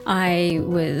I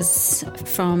was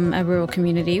from a rural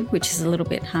community, which is a little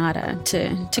bit harder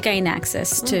to gain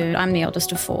access to. I'm the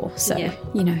eldest of four, so,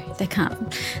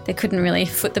 they couldn't really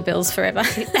foot the bills forever.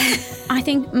 I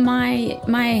think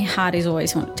my heart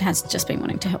has just been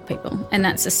wanting to help people, and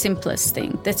that's the simplest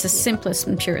thing. That's the simplest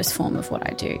and purest form of what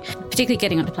I do. Particularly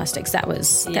getting onto plastics, that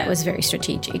was very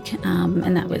strategic,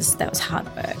 and that was hard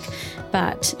work.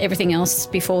 But everything else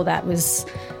before that was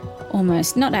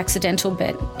almost not accidental,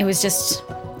 but it was just,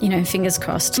 fingers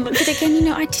crossed. But again,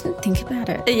 I didn't think about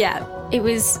it. Yeah. It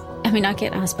was, I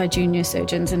get asked by junior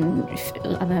surgeons and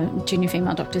other junior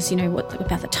female doctors, what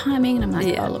about the timing? And I'm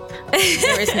like, oh, look,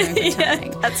 there is no good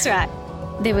timing. That's right.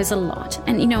 There was a lot.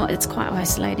 And, it's quite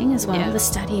isolating as well. Yeah. The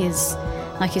study is,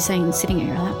 like you're saying, sitting at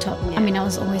your laptop. Yeah. I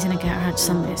was always in a garage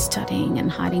somewhere studying and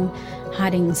hiding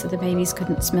so the babies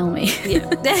couldn't smell me. Yeah.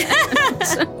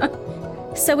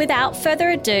 So without further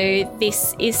ado,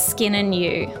 this is Skin and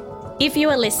You. If you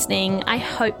are listening, I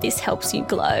hope this helps you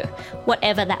glow,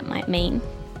 whatever that might mean.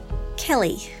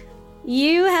 Kelly,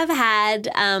 you have had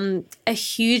a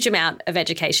huge amount of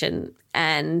education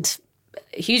and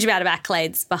a huge amount of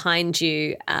accolades behind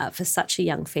you for such a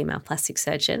young female plastic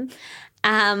surgeon.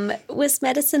 Was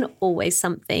medicine always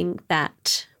something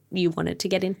that you wanted to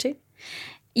get into?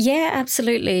 Yeah,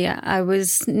 absolutely. I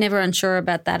was never unsure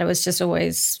about that. I was just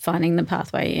always finding the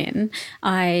pathway in.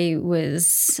 I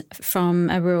was from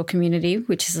a rural community,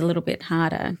 which is a little bit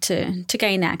harder to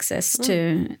gain access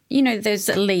to, those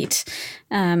elite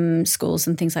schools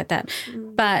and things like that.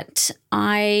 But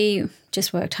I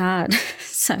just worked hard.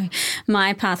 So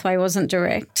my pathway wasn't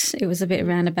direct. It was a bit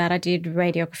roundabout. I did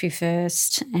radiography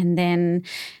first, and then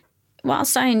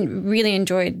whilst I really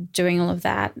enjoyed doing all of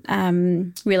that,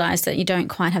 realised that you don't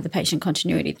quite have the patient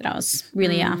continuity that I was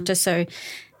really after. So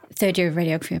third year of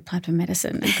radiography, I applied for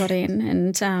medicine and got in,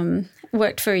 and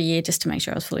worked for a year just to make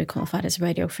sure I was fully qualified as a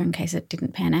radiographer in case it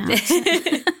didn't pan out.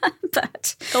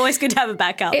 But always good to have a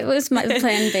backup. It was my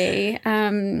plan B.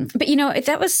 But,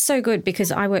 that was so good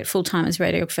because I worked full-time as a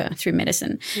radiographer through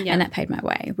medicine, and that paid my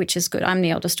way, which is good. I'm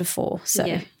the eldest of four, so,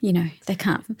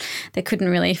 they couldn't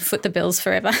really foot the bills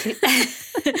forever with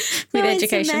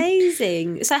education. It's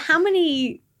amazing. So how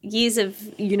many years of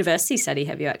university study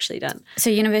have you actually done? So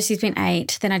university's been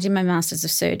 8. Then I did my Masters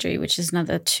of Surgery, which is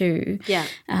another 2. Yeah.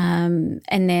 And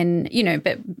then,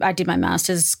 but I did my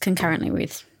Masters concurrently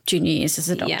with junior years as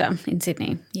a doctor in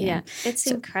Sydney. Yeah. It's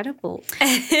incredible.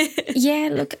 Yeah,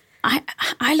 look,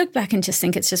 I look back and just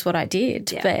think it's just what I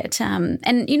did. Yeah. But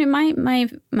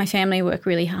my family work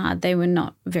really hard. They were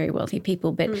not very wealthy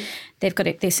people, but they've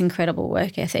got this incredible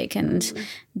work ethic, and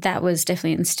that was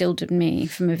definitely instilled in me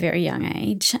from a very young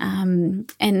age.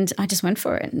 And I just went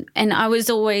for it. And I was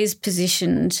always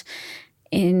positioned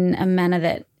in a manner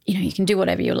that, you can do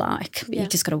whatever you like, but you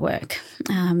just got to work.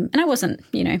 And I wasn't,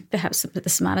 perhaps the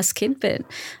smartest kid, but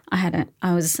I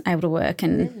was able to work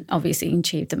and obviously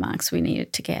achieve the marks we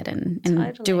needed to get and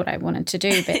do what I wanted to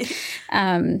do. But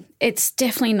it's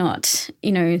definitely not,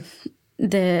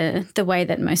 the way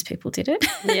that most people did it.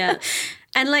 Yeah.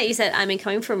 And like you said,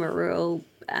 coming from a rural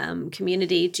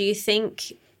community, do you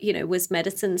think, was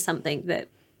medicine something that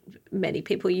many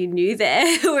people you knew there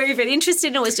were even interested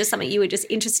in, or was just something you were just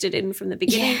interested in from the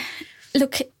beginning? Yeah.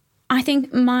 Look, I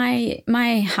think my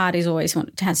heart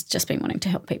has just been wanting to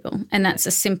help people, and that's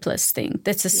the simplest thing.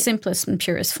 That's the simplest and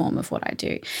purest form of what I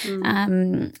do.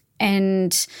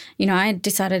 And, I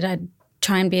decided I'd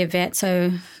try and be a vet,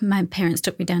 so my parents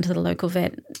took me down to the local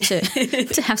vet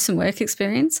to have some work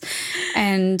experience,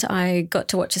 and I got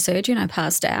to watch a surgery and I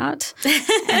passed out,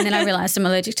 and then I realised I'm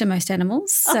allergic to most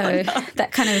animals, so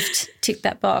that kind of ticked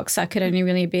that box. I could only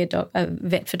really be a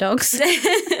vet for dogs.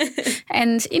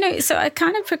 And, so I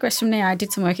kind of progressed from there. I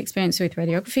did some work experience with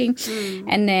radiography,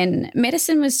 and then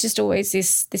medicine was just always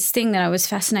this thing that I was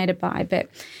fascinated by, but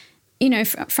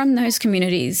from those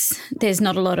communities, there's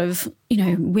not a lot of,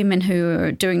 women who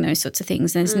are doing those sorts of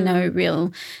things. There's no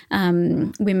real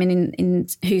women in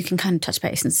who can kind of touch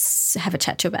base and have a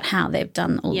chat to about how they've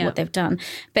done what they've done.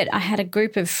 But I had a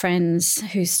group of friends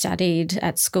who studied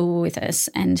at school with us,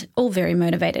 and all very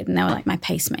motivated, and they were like my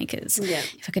pacemakers. Yeah.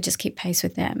 If I could just keep pace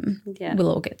with them, we'll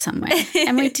all get somewhere.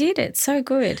 And we did. It's so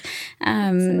good.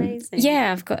 It's amazing.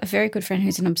 Yeah, I've got a very good friend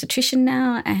who's an obstetrician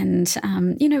now, and,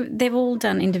 they've all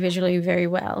done individually very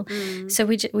well. So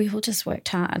we all just worked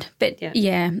hard. But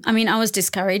I was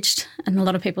discouraged, and a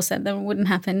lot of people said that wouldn't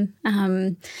happen.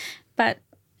 But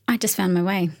I just found my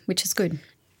way, which is good.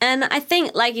 And I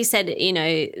think, like you said,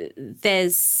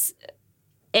 there's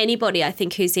anybody, I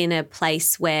think, who's in a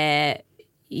place where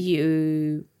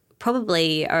you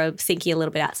probably are thinking a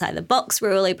little bit outside the box,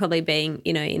 rurally, probably being,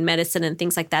 in medicine and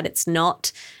things like that. It's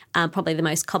not probably the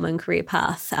most common career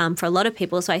path for a lot of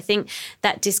people. So I think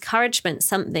that discouragement's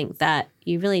something that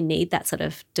you really need, that sort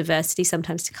of diversity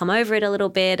sometimes to come over it a little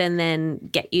bit and then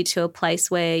get you to a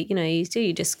place where,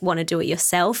 you just want to do it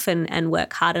yourself and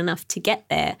work hard enough to get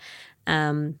there.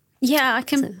 Yeah,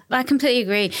 I completely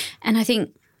agree. And I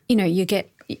think, you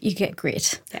get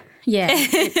grit. Yeah.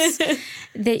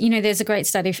 There's a great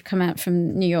study come out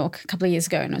from New York a couple of years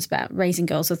ago, and it was about raising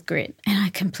girls with grit. And I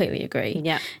completely agree.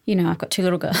 Yeah. I've got 2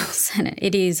 little girls, and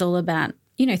it is all about,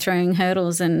 throwing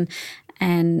hurdles and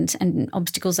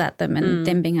obstacles at them and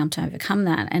them being able to overcome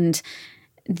that. And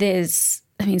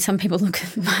some people look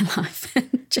at my life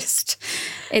and just,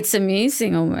 it's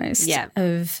amusing almost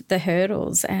of the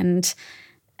hurdles and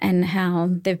how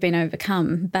they've been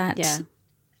overcome. But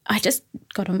I just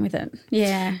got on with it.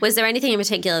 Yeah. Was there anything in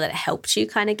particular that helped you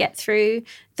kind of get through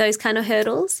those kind of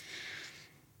hurdles?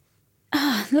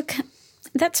 Oh, look,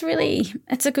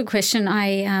 it's a good question.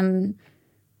 I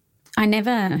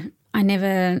never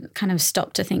kind of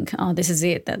stopped to think, oh, this is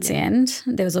it, that's the end.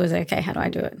 There was always, okay, how do I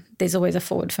do it? There's always a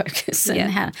forward focus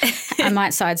and how I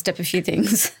might sidestep a few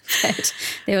things, but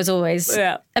there was always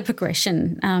a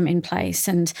progression in place.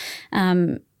 And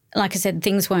like I said,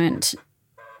 things weren't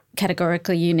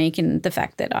categorically unique in the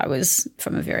fact that I was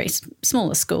from a very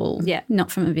smaller school, not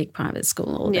from a big private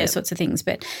school, all those sorts of things.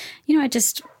 But, I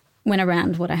just went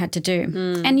around what I had to do.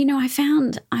 And, I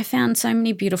found so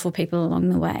many beautiful people along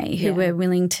the way who were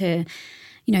willing to,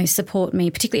 support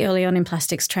me, particularly early on in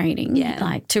plastics training,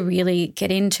 like to really get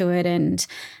into it and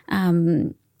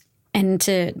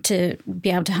to be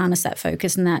able to harness that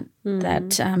focus and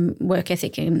that work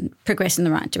ethic and progress in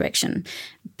the right direction.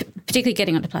 Particularly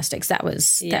getting onto plastics, that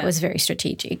was very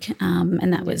strategic,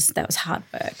 and that was hard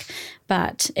work.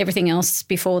 But everything else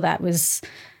before that was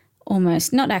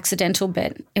almost not accidental,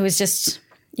 but it was just,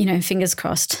 fingers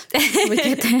crossed we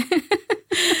get there.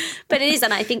 But it is,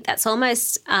 and I think that's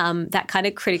almost that kind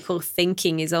of critical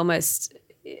thinking is almost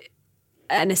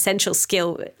an essential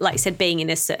skill, like I said, being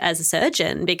as a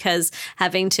surgeon, because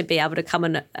having to be able to come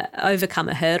and overcome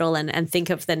a hurdle and think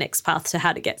of the next path to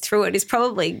how to get through it is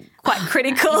probably quite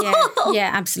critical.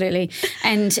 Yeah, absolutely.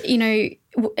 And,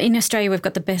 in Australia we've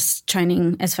got the best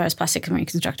training as far as plastic and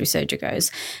reconstructive surgery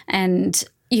goes. And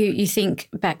you think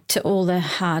back to all the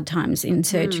hard times in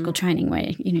surgical training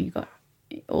where, you've got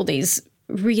all these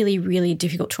really, really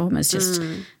difficult traumas just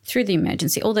through the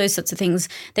emergency, all those sorts of things.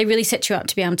 They really set you up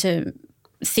to be able to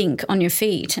think on your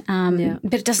feet,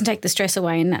 but it doesn't take the stress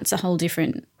away, and that's a whole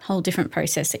different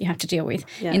process that you have to deal with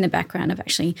in the background of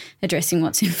actually addressing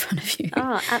what's in front of you.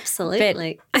 Oh,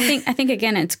 absolutely. But I think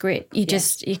again, it's grit.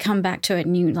 You come back to it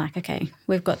and you like, okay,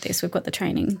 we've got this, we've got the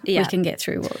training, we can get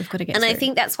through what we've got to get through. And I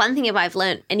think that's one thing if I've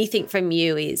learned anything from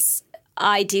you is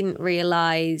I didn't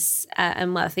realise,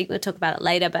 and I think we'll talk about it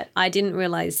later, but I didn't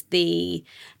realise the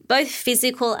both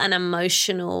physical and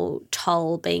emotional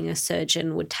toll being a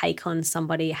surgeon would take on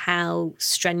somebody, how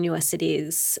strenuous it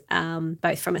is,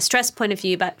 both from a stress point of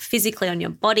view, but physically on your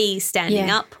body, standing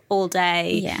up all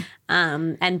day,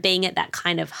 and being at that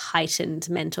kind of heightened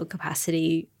mental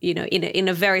capacity, in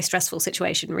a very stressful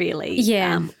situation, really,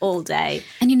 all day.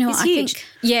 And, I huge. think,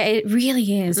 it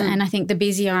really is. And I think the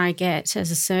busier I get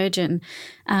as a surgeon,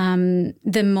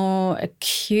 the more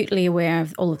acutely aware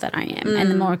of all of that I am, and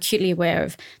the more acutely aware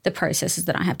of the processes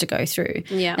that I have to go through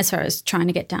as far as trying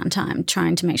to get downtime,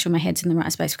 trying to make sure my head's in the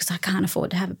right space, because I can't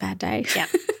afford to have a bad day. Yeah.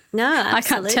 No,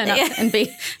 absolutely. I can't turn up and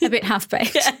be a bit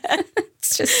half-baked.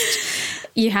 It's just,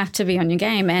 you have to be on your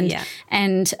game.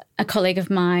 And a colleague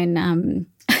of mine,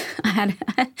 I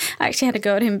actually had to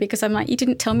go at him because I'm like, you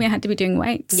didn't tell me I had to be doing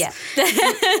weights. Yeah.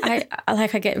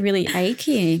 I get really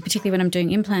achy, particularly when I'm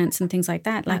doing implants and things like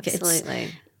that. Like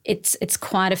absolutely. It's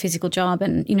quite a physical job,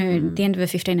 and at the end of a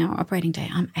 15-hour operating day,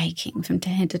 I'm aching from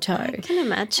head to toe. I can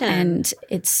imagine. And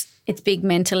it's big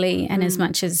mentally, and as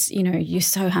much as you're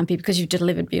so happy because you've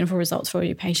delivered beautiful results for all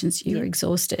your patients, you're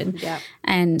exhausted. Yeah.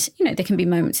 And there can be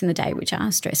moments in the day which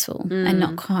are stressful and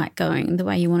not quite going the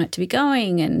way you want it to be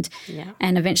going, and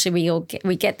eventually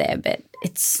we get there, but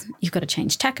you've got to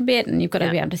change tack a bit, and you've got to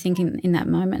be able to think in that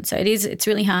moment. So it's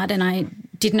really hard, and I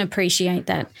didn't appreciate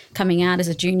that coming out as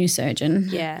a junior surgeon.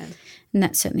 Yeah. And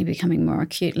that's certainly becoming more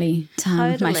acutely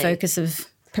my focus of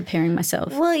preparing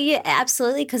myself. Well, yeah,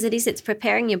 absolutely, because it's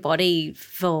preparing your body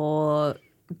for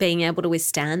being able to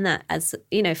withstand that as,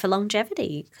 for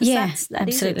longevity. Yeah, that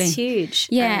absolutely. It's huge.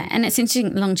 Yeah, and it's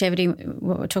interesting, longevity,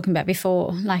 what we were talking about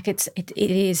before, like it's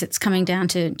coming down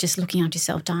to just looking after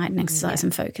yourself, diet and exercise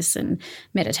and focus and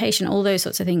meditation, all those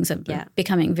sorts of things are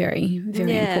becoming very,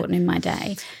 very important in my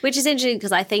day. Which is interesting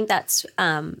because I think that's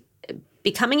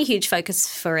becoming a huge focus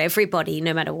for everybody,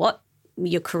 no matter what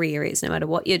your career is, no matter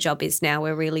what your job is now,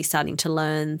 we're really starting to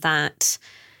learn that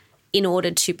in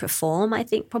order to perform, I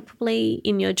think, probably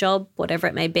in your job, whatever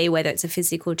it may be, whether it's a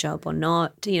physical job or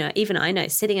not, even I know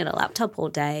sitting at a laptop all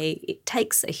day, it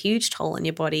takes a huge toll on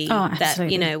your body. Oh, that,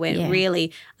 absolutely. We're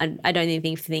really, I don't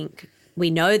even think we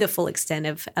know the full extent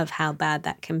of how bad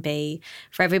that can be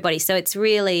for everybody. So it's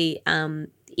really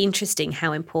interesting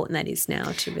how important that is now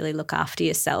to really look after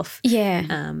yourself.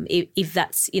 Yeah. If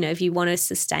that's, if you want to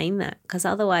sustain that, because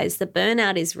otherwise the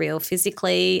burnout is real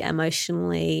physically,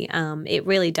 emotionally. It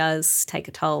really does take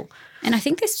a toll. And I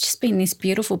think there's just been this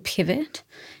beautiful pivot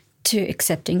to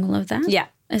accepting all of that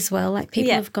as well. Like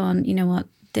people have gone, you know what,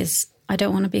 I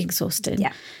don't want to be exhausted.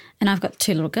 Yeah. And I've got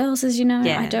 2 little girls, as you know.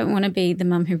 Yeah. I don't want to be the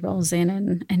mum who rolls in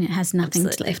and it has nothing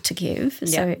left to give. Yeah.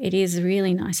 So it is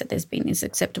really nice that there's been this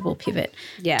acceptable pivot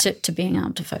to being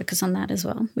able to focus on that as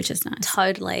well, which is nice.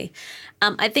 Totally.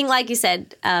 I think, like you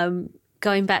said,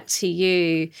 going back to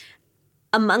you,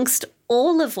 amongst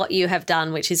all of what you have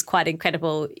done, which is quite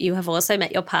incredible, you have also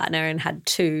met your partner and had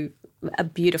 2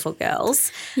 beautiful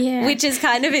girls, which is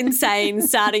kind of insane,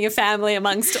 starting a family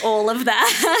amongst all of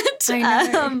that. I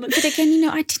know. But again,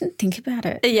 I didn't think about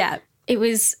it. Yeah. It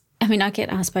was, I get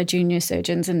asked by junior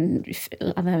surgeons and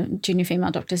other junior female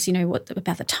doctors, what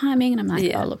about the timing? And I'm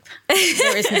like, oh, look,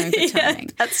 there is no good timing.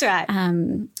 That's right.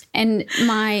 And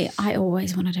I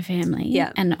always wanted a family.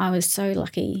 Yeah. And I was so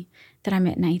lucky that I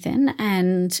met Nathan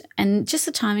and just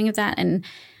the timing of that. And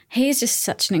he's just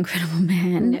such an incredible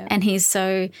man, and he's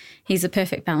a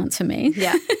perfect balance for me.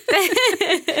 Yeah.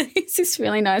 It's this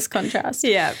really nice contrast.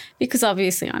 Yeah. Because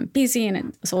obviously I'm busy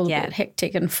and it's all a bit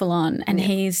hectic and full on, and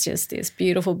he's just this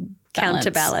beautiful balance.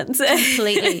 Counterbalance.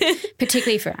 Completely,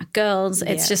 particularly for our girls.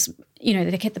 It's just,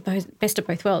 they get the best of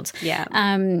both worlds. Yeah.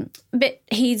 But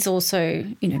he's also,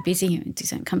 busy. He owns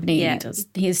his own company and he does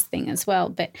his thing as well.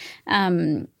 But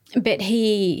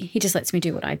he just lets me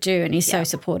do what I do, and he's so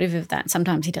supportive of that.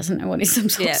 Sometimes he doesn't know what he's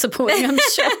supporting, I'm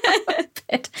sure,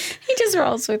 but he just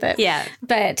rolls with it. Yeah.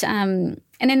 But and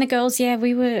then the girls,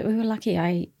 we were lucky.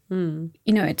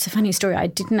 It's a funny story. I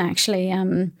didn't actually.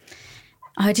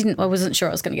 I wasn't sure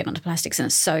I was going to get onto plastics, and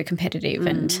it's so competitive.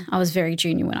 And I was very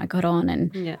junior when I got on,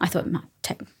 and I thought it might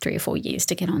take 3 or 4 years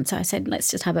to get on. So I said, let's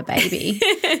just have a baby.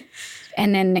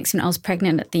 And then next minute I was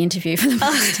pregnant at the interview for the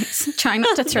plastics, trying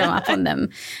not to throw up on them,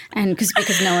 and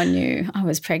because no one knew I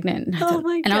was pregnant.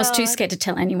 And I was too scared to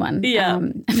tell anyone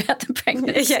about the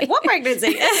pregnancy. Yeah. What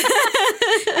pregnancy?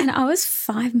 And I was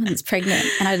 5 months pregnant,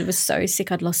 and I was so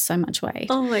sick. I'd lost so much weight.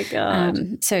 Oh my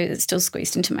God. So it still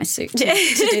squeezed into my suit to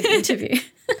do the interview.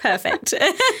 Perfect.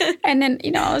 And then,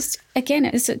 it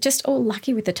was just all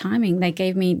lucky with the timing. They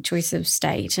gave me choice of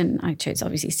state, and I chose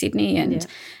obviously Sydney, and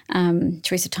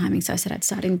choice of timing. So I said I'd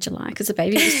start in July because the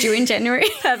baby was due in January.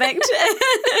 Perfect.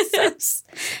 So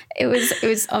it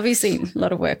was obviously a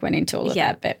lot of work went into all of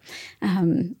that, but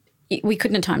we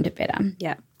couldn't have timed it better.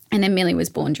 Yeah. And then Millie was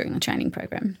born during the training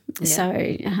program. Yeah. So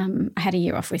I had a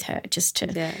year off with her just to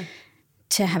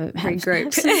have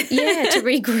regroup. To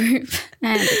regroup.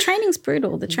 And the training's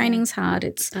brutal. The training's hard.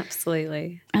 It's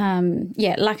absolutely.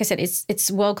 Like I said,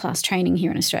 it's world-class training here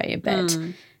in Australia, but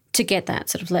to get that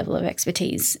sort of level of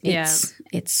expertise,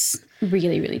 it's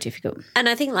really, really difficult. And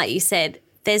I think, like you said,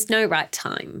 there's no right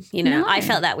time. No. I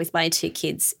felt that with my 2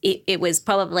 kids. It was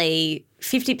probably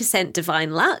 50%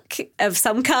 divine luck of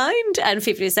some kind and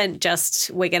 50% just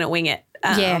we're going to wing it.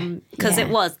 Because there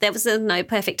was no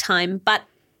perfect time. But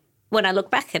when I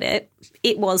look back at it,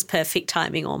 it was perfect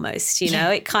timing almost,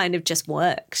 it kind of just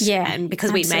worked. Yeah. And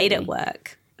because we made it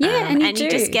work. Yeah, and you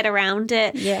just get around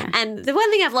it. Yeah. And the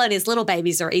one thing I've learned is little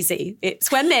babies are easy.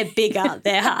 It's when they're bigger,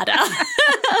 they're harder.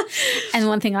 And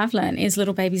one thing I've learned is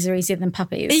little babies are easier than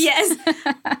puppies. Yes.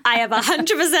 I have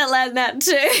 100% learned that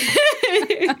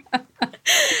too.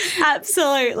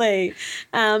 Absolutely.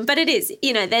 But it is,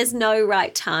 there's no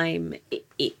right time.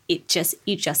 You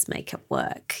just make it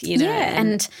work, Yeah,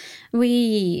 and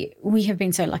we have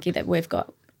been so lucky that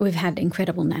we've had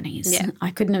incredible nannies. Yeah. I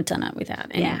couldn't have done it without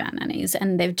any of our nannies.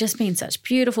 And they've just been such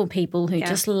beautiful people who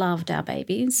just loved our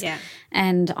babies. Yeah.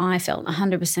 And I felt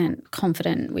 100%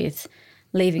 confident with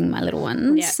leaving my little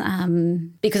ones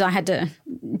because I had to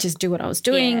just do what I was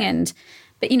doing. Yeah.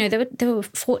 But there were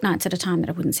fortnights at a time that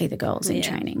I wouldn't see the girls in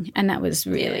training. And that was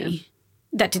really,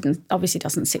 that obviously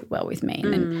doesn't sit well with me.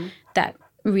 And then that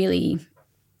really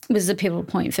was a pivotal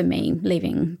point for me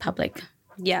leaving public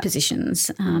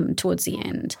positions towards the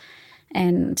end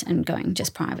and going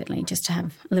just privately just to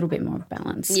have a little bit more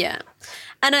balance. Yeah.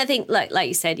 And I think, like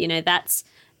you said,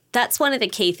 that's one of the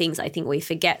key things I think we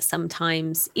forget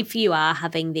sometimes. If you are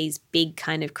having these big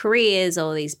kind of careers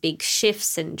or these big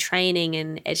shifts in training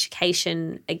and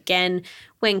education, again,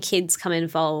 when kids come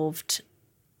involved,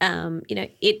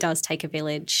 it does take a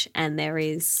village, and there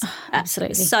is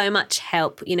absolutely so much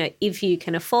help. If you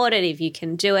can afford it, if you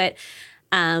can do it,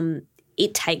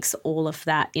 it takes all of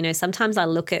that. Sometimes I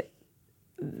look at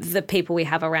the people we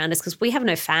have around us, because we have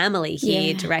no family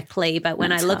here directly, but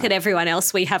when I look at everyone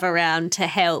else we have around to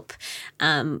help,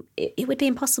 it would be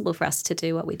impossible for us to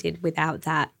do what we did without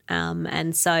that.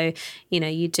 And so,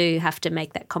 you do have to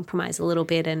make that compromise a little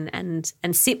bit and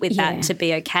sit with that to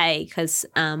be okay, because,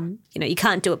 you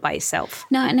can't do it by yourself.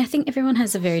 No, and I think everyone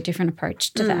has a very different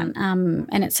approach to that,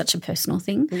 and it's such a personal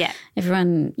thing. Yeah.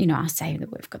 Everyone, I say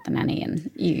that we've got the nanny,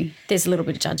 and there's a little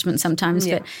bit of judgment sometimes,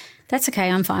 but that's okay.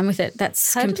 I'm fine with it.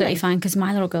 That's completely fine, because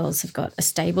my little girls have got a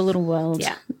stable little world.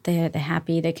 Yeah. They're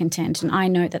happy, they're content, and I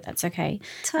know that that's okay.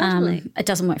 Totally. It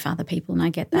doesn't work for other people, and I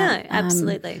get that. No,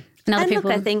 absolutely. And other Look,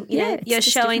 people, I think you're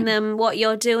showing them what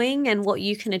you're doing and what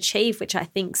you can achieve, which I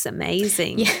think is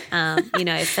amazing.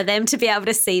 Yeah. For them to be able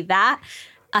to see that,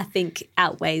 I think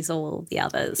outweighs all the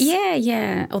others. Yeah,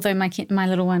 yeah. Although my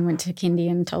little one went to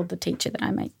kindy and told the teacher that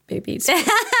I make boobies.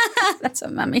 That's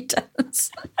what Mummy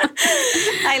does.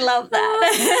 I love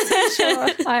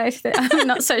that. I'm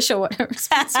not so sure what her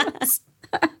response was.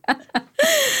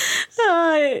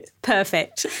 Oh,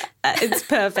 perfect. It's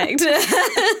perfect.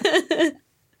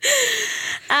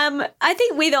 I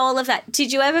think with all of that,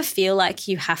 did you ever feel like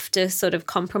you have to sort of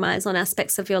compromise on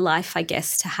aspects of your life, I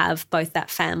guess, to have both that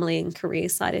family and career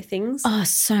side of things? Oh,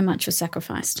 so much was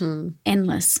sacrificed.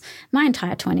 Endless. My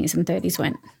entire 20s and 30s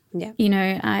went. Yeah.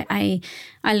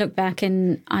 I look back,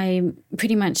 and I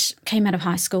pretty much came out of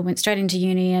high school, went straight into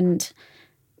uni, and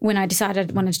when I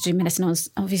decided I wanted to do medicine, I was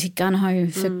obviously gung-ho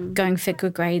for going for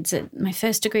good grades at my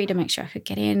first degree to make sure I could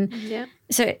get in. Yeah.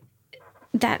 So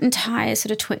that entire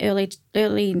sort of early,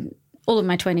 all of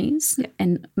my 20s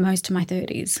and most of my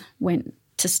 30s went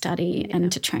to study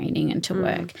and to training and to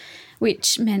work,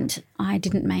 which meant I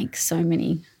didn't make so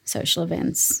many social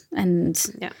events, and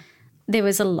there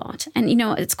was a lot. And,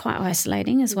 it's quite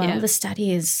isolating as well. Yeah. The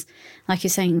study is, like you're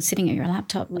saying, sitting at your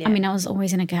laptop. Yeah. I mean, I was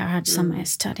always in a garage somewhere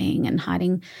studying and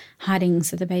hiding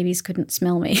so the babies couldn't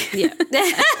smell me. Yeah.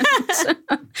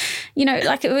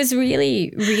 And, it was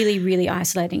really, really, really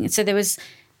isolating. So there was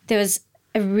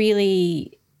a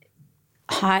really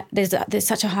high, there's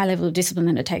such a high level of discipline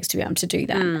that it takes to be able to do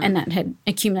that. And that had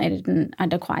accumulated, and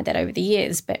I'd acquired that over the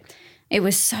years. But it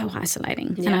was so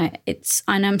isolating. Yeah.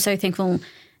 And I'm so thankful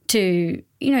to,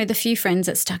 the few friends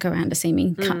that stuck around to see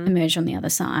me emerge on the other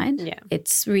side. Yeah.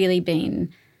 It's really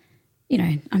been,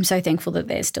 I'm so thankful that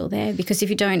they're still there, because if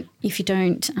you don't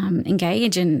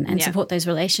engage and support those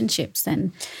relationships,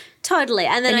 then totally,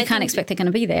 and then you can't expect they're going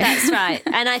to be there. That's right.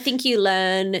 And I think you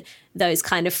learn those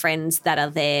kind of friends that are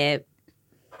there,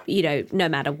 no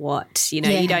matter what, you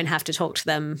don't have to talk to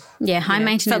them. Yeah, high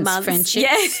maintenance friendships.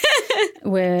 Yeah.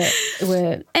 were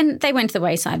and they went to the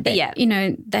wayside. But,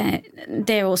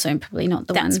 they're also probably not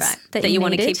the ones that you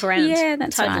want to keep around. Yeah,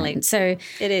 that's totally right. So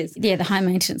it is. Yeah, the high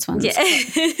maintenance ones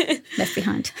left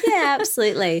behind. Yeah,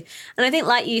 absolutely. And I think,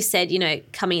 like you said,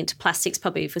 coming into plastics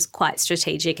probably was quite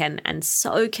strategic and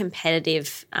so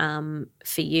competitive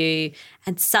for you,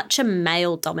 and such a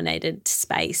male-dominated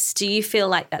space. Do you feel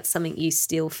like that's something you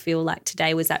still feel like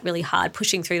today? Was that really hard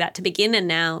pushing through that to begin, and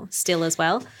now still as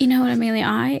well? You know what, Amelia?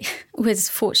 I was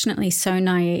fortunately so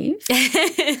naive to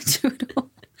it all.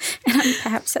 And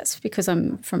perhaps that's because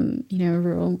I'm from, a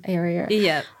rural area.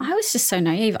 Yeah. I was just so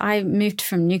naive. I moved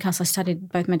from Newcastle. I studied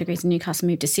both my degrees in Newcastle,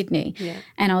 moved to Sydney. Yeah.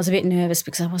 And I was a bit nervous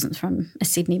because I wasn't from a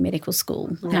Sydney medical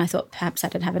school. Yeah. And I thought perhaps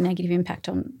that would have a negative impact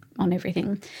on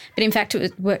everything. But in fact,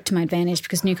 it worked to my advantage,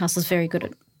 because Newcastle's very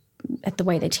good at the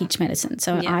way they teach medicine.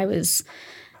 So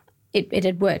it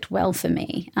had worked well for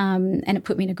me, and it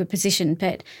put me in a good position.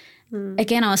 But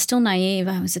again, I was still naive.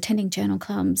 I was attending journal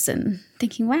clubs and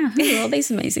thinking, wow, who are all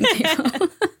these amazing people?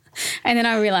 And then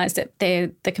I realised that they're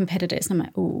the competitors. And I'm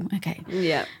like, oh, okay.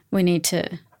 Yeah. I need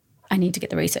to get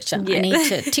the research done. Yeah. I need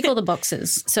to tick all the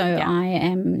boxes. So I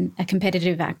am a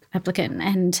competitive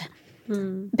applicant.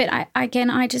 But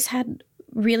I just had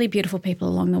really beautiful people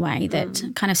along the way that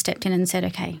kind of stepped in and said,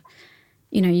 okay,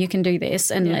 you can do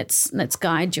this, and let's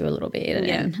guide you a little bit,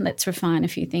 and let's refine a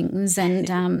few things.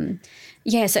 And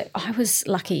so I was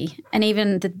lucky. And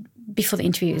even before the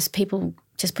interviews, people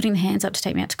just putting their hands up to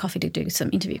take me out to coffee to do some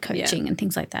interview coaching and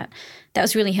things like that. That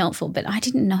was really helpful. But I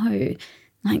didn't know,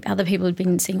 like, other people had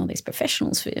been seeing all these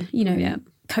professionals for,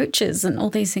 coaches and all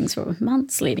these things for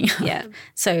months leading up. Yeah.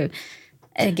 So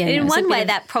again, in one way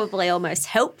that probably almost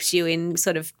helped you in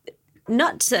sort of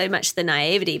not so much the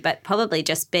naivety, but probably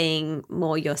just being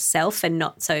more yourself and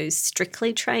not so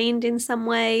strictly trained in some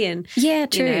way, and Yeah,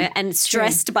 true. and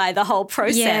stressed by the whole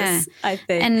process. I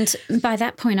think. And by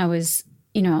that point, I was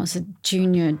a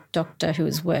junior doctor who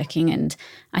was working, and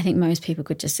I think most people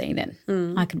could just see that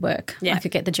I could work, I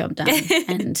could get the job done,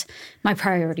 and my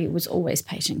priority was always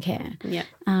patient care,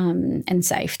 and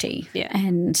safety,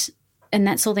 and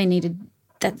that's all they needed.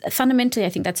 That fundamentally, I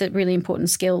think that's a really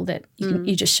important skill, that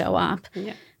you just show up,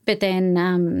 but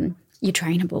then you're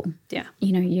trainable. Yeah,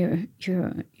 you're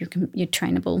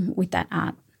trainable with that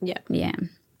art.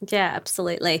 Yeah,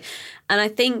 absolutely. And I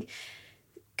think,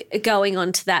 going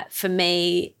on to that, for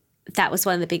me, that was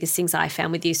one of the biggest things I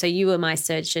found with you. So you were my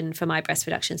surgeon for my breast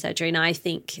reduction surgery, and I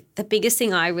think the biggest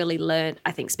thing I really learned,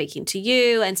 I think, speaking to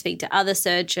you and speaking to other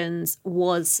surgeons,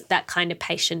 was that kind of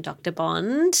patient-doctor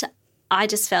bond. I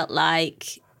just felt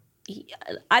like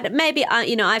I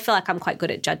feel like I'm quite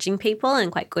good at judging people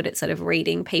and quite good at sort of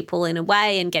reading people in a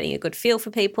way and getting a good feel for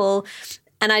people.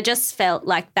 And I just felt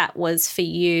like that was, for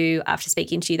you, after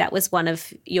speaking to you, that was one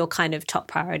of your kind of top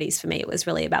priorities for me. It was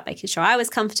really about making sure I was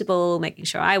comfortable, making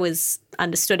sure I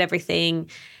understood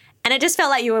everything. And it just felt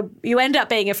like you end up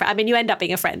being a friend. I mean, you end up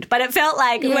being a friend, but it felt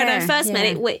like when I first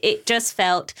met it just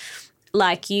felt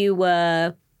like you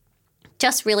were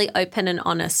just really open and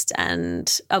honest,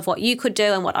 and of what you could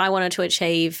do and what I wanted to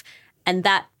achieve. And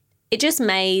that it just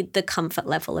made the comfort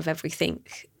level of everything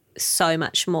so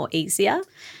much more easier.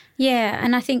 Yeah,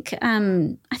 and I think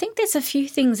there's a few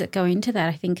things that go into that.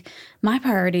 I think my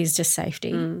priority is just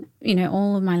safety.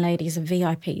 All of my ladies are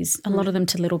VIPs, a lot of them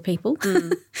to little people.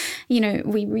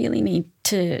 We really need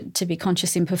to be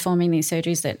conscious in performing these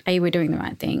surgeries that, A, we're doing the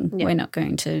right thing, we're not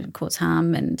going to cause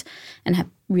harm and have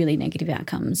really negative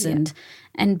outcomes,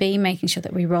 and B, making sure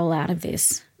that we roll out of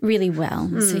this really well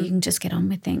so you can just get on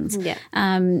with things.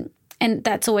 And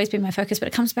that's always been my focus, but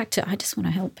it comes back to, I just want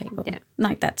to help people. Yeah.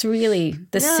 Like, that's really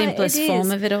the simplest form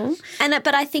of it all.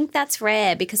 But I think that's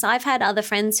rare, because I've had other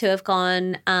friends who have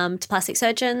gone to plastic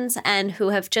surgeons and who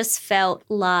have just felt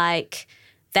like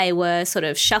they were sort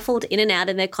of shuffled in and out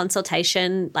in their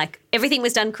consultation. Like, everything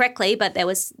was done correctly, but there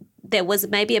was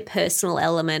maybe a personal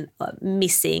element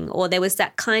missing, or there was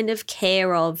that kind of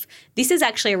care of, this is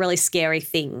actually a really scary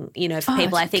thing, for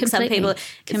people. I think some people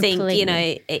think,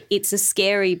 it's a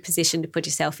scary position to put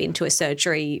yourself into a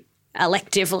surgery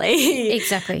electively.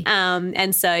 Exactly.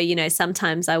 And so,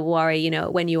 sometimes I worry,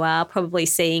 when you are probably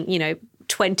seeing,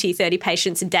 20, 30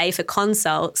 patients a day for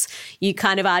consults, you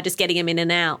kind of are just getting them in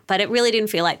and out. But it really didn't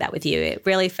feel like that with you. It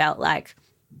really felt like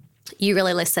you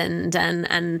really listened,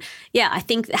 and I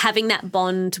think having that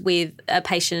bond with a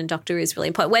patient and doctor is really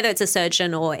important, whether it's a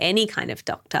surgeon or any kind of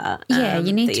doctor.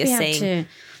 You need to be able to.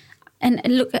 And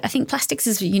look, I think plastics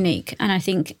is unique, and I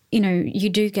think you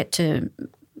do get to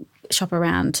shop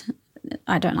around.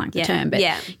 I don't like the term, but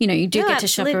you do get to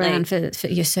shop around for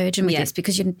your surgeon with this,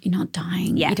 because you're not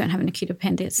dying. You don't have an acute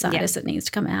appendicitis that needs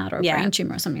to come out, or a brain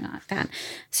tumor or something like that.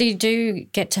 So you do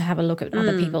get to have a look at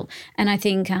other people, and I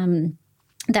think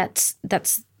that's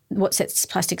what sets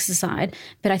plastics aside.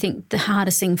 But I think the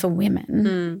hardest thing for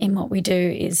women in what we do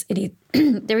is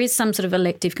there is some sort of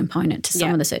elective component to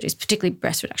some of the surgeries, particularly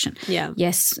breast reduction. Yeah.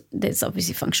 Yes, there's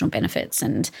obviously functional benefits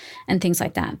and things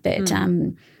like that, but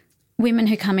women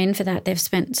who come in for that, they've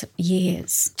spent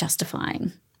years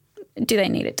justifying, do they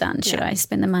need it done? Should I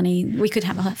spend the money? We could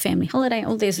have a family holiday,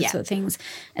 all these sort of things.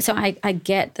 So I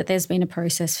get that there's been a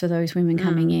process for those women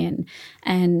coming in,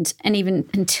 and even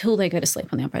until they go to sleep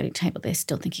on the operating table, they're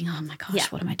still thinking, oh my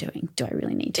gosh, what am I doing? Do I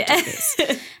really need to do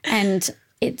this? And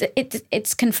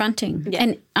it's confronting. Yeah.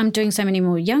 And I'm doing so many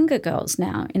more younger girls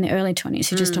now in the early 20s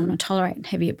who just don't want to tolerate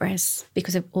heavier breasts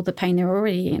because of all the pain they're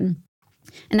already in.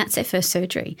 And that's their first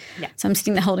surgery. Yeah. So I'm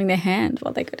sitting there holding their hand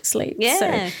while they go to sleep.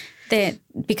 Yeah. So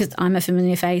because I'm a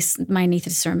familiar face, my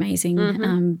anaesthetists are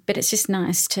amazing, but it's just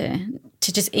nice to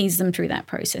just ease them through that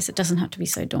process. It doesn't have to be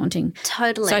so daunting.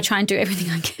 Totally. So I try and do everything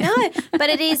I can. No, but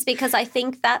it is, because I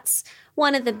think that's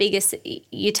one of the biggest –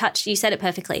 you said it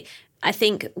perfectly. I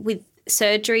think with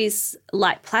surgeries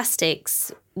like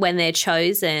plastics, when they're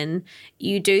chosen,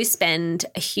 you do spend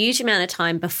a huge amount of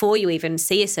time before you even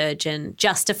see a surgeon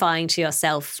justifying to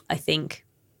yourself, I think,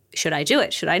 should I do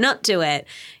it? Should I not do it?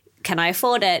 Can I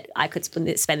afford it? I could spend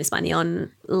this money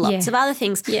on lots of other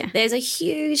things. Yeah. There's a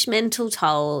huge mental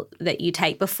toll that you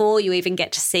take before you even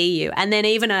get to see you. And then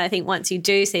even I think once you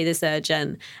do see the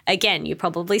surgeon, again, you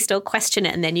probably still question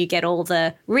it, and then you get all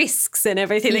the risks and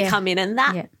everything that come in, and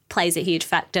that plays a huge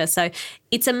factor. So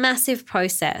it's a massive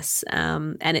process,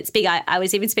 and it's big. I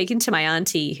was even speaking to my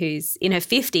auntie who's in her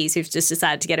 50s who's just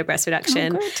decided to get a breast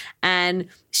reduction, and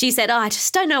she said, I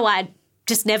just don't know why I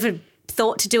just never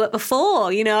thought to do it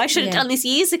before. You know, I should have done this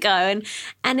years ago.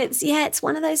 And it's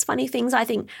one of those funny things. I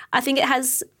think it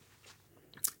has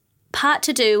part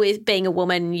to do with being a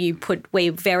woman.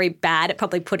 We're very bad at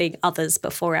probably putting others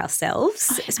before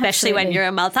ourselves, especially when you're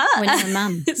a mother. When you're a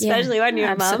mum. Especially when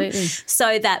you're a mum. Absolutely.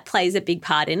 So that plays a big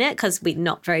part in it because we're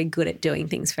not very good at doing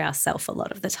things for ourselves a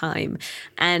lot of the time.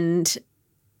 And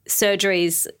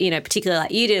surgeries, you know, particularly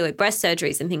like you do with breast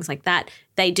surgeries and things like that,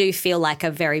 they do feel like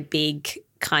a very big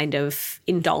kind of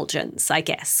indulgence, I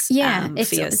guess. Yeah, for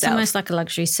yourself. It's almost like a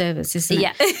luxury service, isn't it?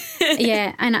 Yeah.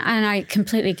 Yeah, and I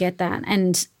completely get that.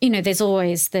 And, you know, there's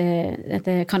always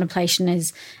the contemplation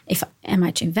is, am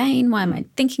I too vain? Why am I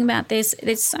thinking about this?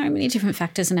 There's so many different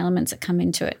factors and elements that come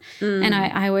into it. And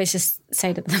I always just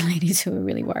say to the ladies who are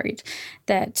really worried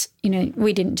that, you know,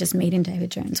 we didn't just meet in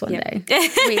David Jones one day.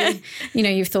 You know,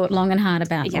 you've thought long and hard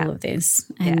about all of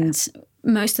this. And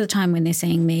most of the time when they're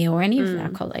seeing me or any of our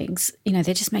colleagues, you know,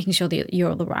 they're just making sure that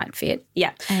you're the right fit.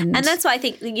 Yeah. And that's why I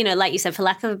think, you know, like you said, for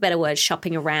lack of a better word,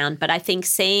 shopping around. But I think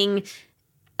seeing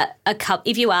a couple,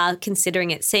 if you are considering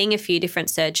it, seeing a few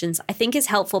different surgeons, I think is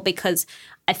helpful because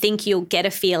I think you'll get a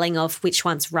feeling of which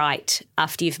one's right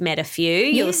after you've met a few.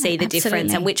 You'll see the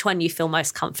difference and which one you feel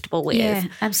most comfortable with. Yeah,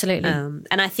 absolutely.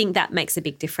 And I think that makes a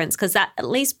big difference because that at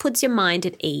least puts your mind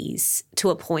at ease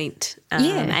to a point.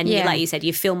 Like you said,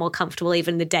 you feel more comfortable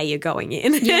even the day you're going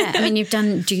in. Yeah, I mean, you've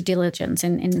done due diligence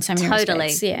in so many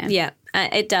respects. Yeah,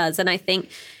 it does. And I think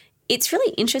it's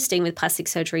really interesting with plastic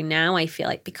surgery now, I feel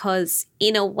like, because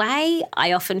in a way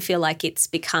I often feel like it's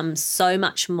become so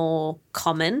much more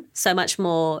common, so much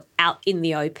more out in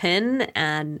the open.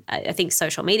 And I think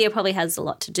social media probably has a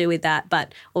lot to do with that,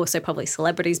 but also probably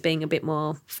celebrities being a bit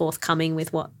more forthcoming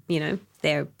with what, you know,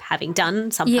 they're having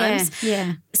done sometimes.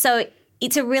 Yeah. So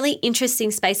it's a really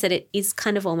interesting space that it is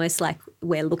kind of almost like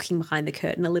we're looking behind the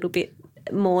curtain a little bit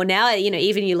more now. You know,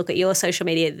 even you look at your social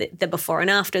media, the before and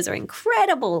afters are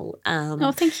incredible.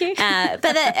 Thank you. But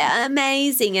they're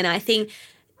amazing. And I think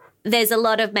there's a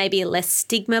lot of maybe less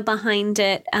stigma behind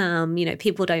it. You know,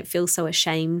 people don't feel so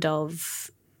ashamed of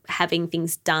having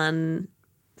things done,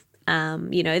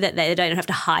 you know, that they don't have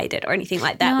to hide it or anything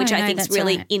like that, which I think is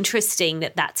really interesting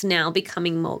that that's now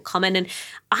becoming more common. And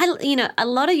you know, a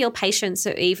lot of your patients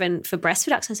are even for breast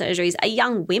reduction surgeries are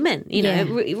young women, you know,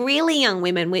 really young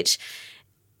women, which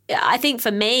I think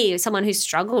for me, someone who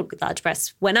struggled with large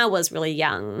breasts when I was really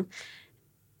young,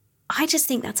 I just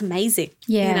think that's amazing.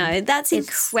 Yeah. You know, that's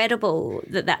incredible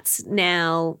that that's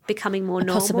now becoming more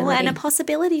normal and a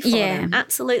possibility for them.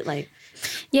 Absolutely.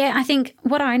 Yeah, I think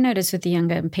what I notice with the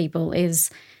younger people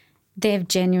is they've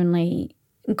genuinely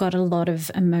got a lot of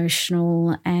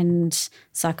emotional and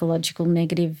psychological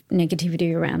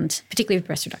negativity around, particularly with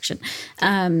breast reduction,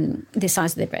 the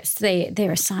size of their breasts.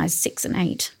 They're a size 6 and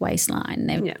 8 waistline.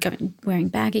 They're wearing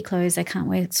baggy clothes. They can't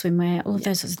wear swimwear, all of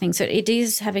those sorts of things. So it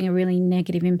is having a really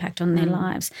negative impact on their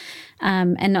lives.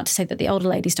 And not to say that the older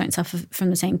ladies don't suffer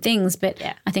from the same things, but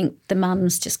I think the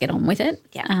mums just get on with it.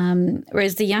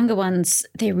 Whereas the younger ones,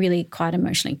 they're really quite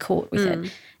emotionally caught with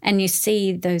it. And you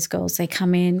see those girls, they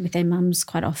come in with their mums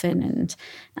quite often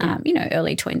and, you know,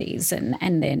 early 20s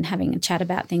and then having a chat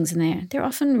about things, and they're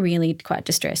often really quite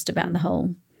distressed about the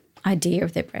whole idea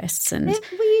of their breasts. And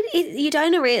you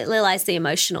don't realise the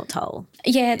emotional toll.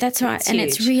 Yeah, that's right. And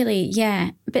it's really,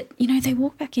 but, you know, they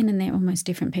walk back in and they're almost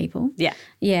different people. Yeah.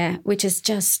 Yeah, which is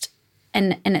just,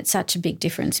 and it's such a big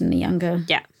difference in the younger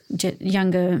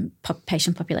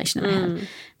patient population that I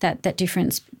have, that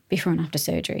difference before and after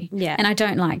surgery. Yeah. And I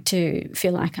don't like to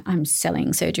feel like I'm selling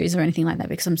surgeries or anything like that,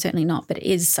 because I'm certainly not, but it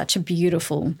is such a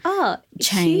beautiful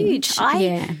change.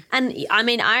 Huge. And I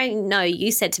mean, I know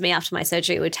you said to me after my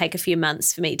surgery it would take a few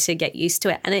months for me to get used to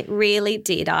it, and it really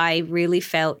did. I really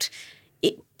felt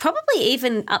it, probably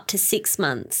even up to 6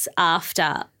 months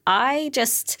after.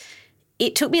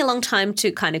 It took me a long time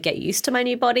to kind of get used to my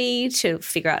new body, to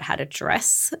figure out how to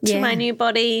dress to my new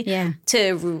body,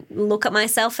 to look at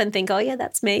myself and think, oh, yeah,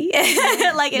 that's me.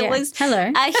 It was literally,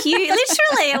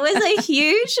 it was a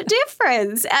huge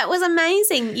difference. It was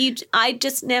amazing. I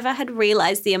just never had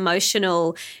realised the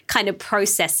emotional kind of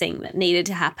processing that needed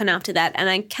to happen after that. And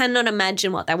I cannot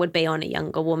imagine what that would be on a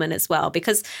younger woman as well.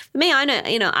 Because for me, I know,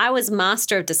 you know, I was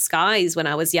master of disguise when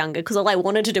I was younger, because all I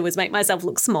wanted to do was make myself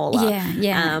look smaller.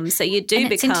 So you do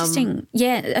become. It's interesting.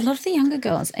 Yeah, a lot of the younger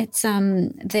girls, it's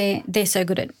they're so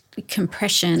good at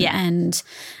compression and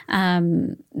I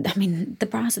mean the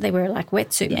bras that they wear are like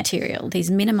wetsuit material, these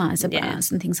minimizer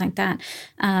bras and things like that.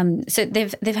 So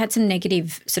they've had some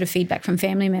negative sort of feedback from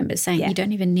family members saying you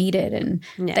don't even need it, and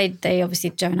they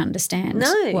obviously don't understand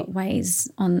what weighs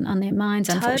on their minds,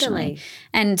 unfortunately.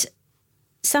 And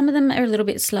some of them are a little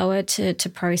bit slower to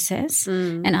process,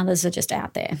 and others are just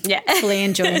out there, fully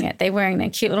enjoying it. They're wearing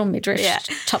their cute little midriff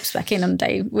tops back in on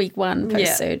week 1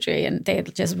 post surgery, and they're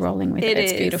just rolling with it.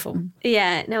 It's beautiful.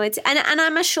 Yeah, no, it's and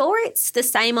I'm sure it's the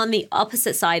same on the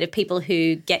opposite side of people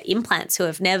who get implants who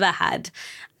have never had,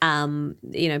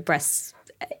 breasts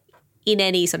in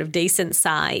any sort of decent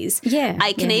size. Yeah,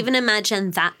 I can even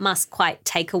imagine that must quite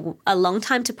take a long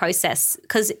time to process,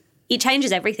 because it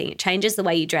changes everything. It changes the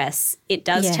way you dress. It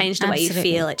does change the way you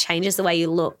feel. It changes the way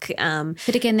you look.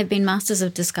 But again, they've been masters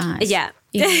of disguise. Yeah.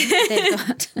 They've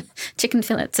got chicken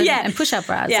fillets and push-up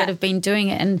bras that have been doing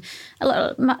it. And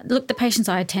the patients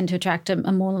I tend to attract are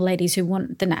more ladies who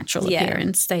want the natural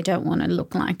appearance. They don't want to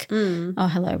look like, oh,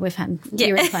 hello, we've had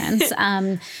ear implants.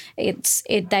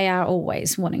 They are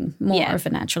always wanting more of a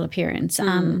natural appearance.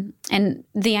 And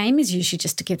the aim is usually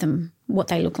just to give them what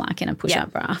they look like in a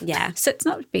push-up bra. Yeah. So it's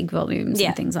not big volumes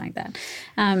and things like that.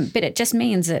 But it just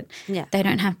means that they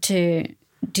don't have to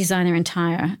design their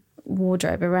entire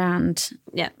wardrobe around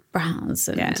bras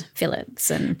and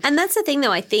fillets. And that's the thing,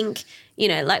 though. I think,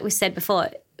 like we said before,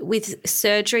 with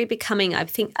surgery becoming, I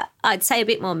think I'd say a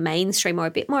bit more mainstream, or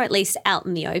a bit more at least out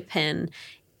in the open,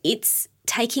 it's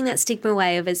taking that stigma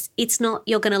away of it's not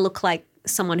you're going to look like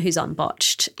someone who's on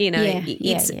botched.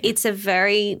 It's a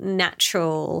very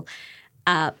natural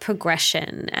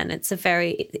progression, and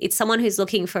it's someone who's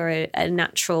looking for a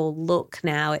natural look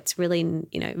now. It's really,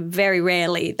 very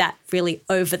rarely that really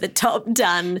over the top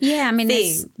done. Yeah, I mean,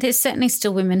 there's certainly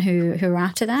still women who are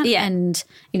after that, and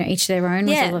each their own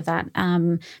with all of that.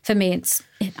 For me,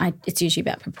 it's usually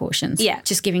about proportions. Yeah,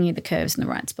 just giving you the curves in the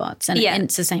right spots, and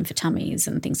it's the same for tummies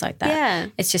and things like that. Yeah,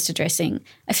 it's just addressing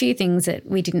a few things that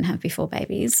we didn't have before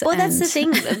babies. Well, that's the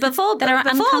thing before that are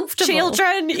uncomfortable.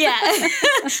 Children. Yeah,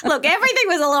 look, everything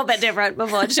was a little bit different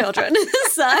before children.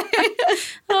 So,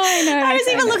 I know. I was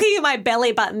even looking at my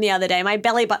belly button the other day. My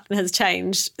belly button has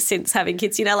changed since having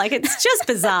kids. It's just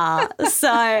bizarre. So,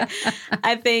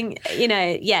 I think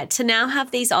to now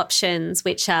have these options,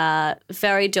 which are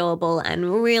very doable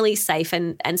and really safe,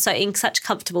 and so in such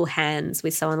comfortable hands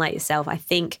with someone like yourself, I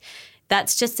think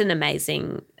that's just an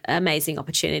amazing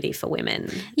opportunity for women.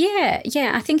 Yeah,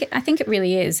 I think it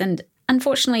really is. And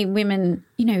unfortunately, women,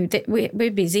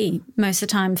 we're busy most of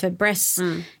the time for breasts.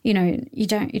 You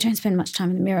don't spend much time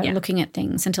in the mirror looking at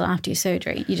things until after your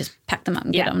surgery. You just pack them up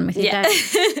and get on with your day.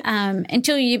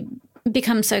 Until you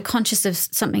become so conscious of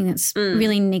something that's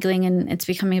really niggling and it's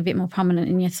becoming a bit more prominent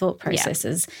in your thought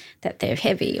processes, that they're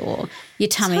heavy, or your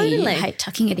tummy, you hate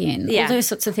tucking it in, all those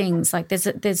sorts of things. Like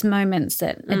there's moments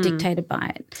that are dictated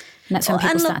by it. And that's when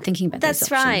people start thinking about those options.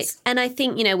 That's right. And I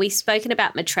think, we've spoken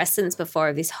about matrescence before,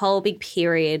 of this whole big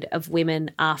period of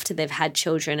women after they've had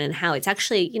children, and how it's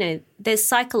actually, there's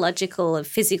psychological and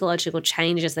physiological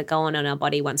changes that go on in our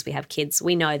body once we have kids.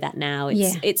 We know that now.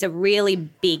 It's a really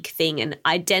big thing, and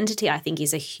identity, I think,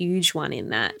 is a huge one in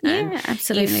that. Yeah,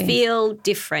 absolutely. You feel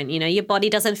different. Your body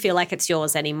doesn't feel like it's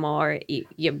yours anymore.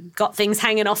 You've got things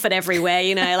hanging off it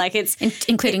everywhere, like it's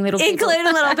including little people.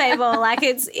 Like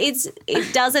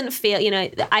it doesn't feel,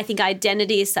 I think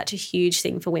identity is such a huge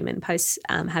thing for women post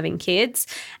having kids.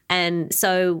 And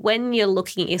so when you're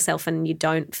looking at yourself and you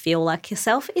don't feel like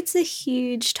yourself, it's a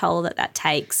huge toll that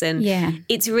takes. And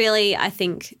it's really, I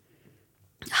think,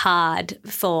 hard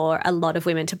for a lot of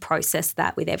women to process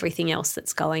that with everything else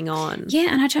that's going on.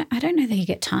 Yeah, and I don't know that you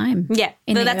get time. Yeah,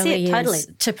 but that's it, totally,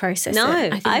 to process no,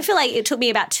 it. I feel like it took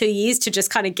me about 2 years to just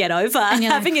kind of get over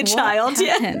having a child.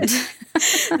 Happened?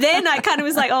 Then I kind of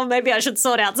was like, oh, maybe I should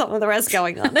sort out some of the rest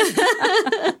going on.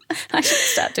 I should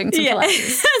start doing some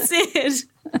Pilates. That's it.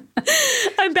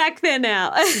 I'm back there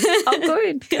now.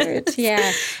 Oh, good.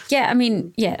 Yeah. I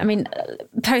mean,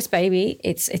 post baby,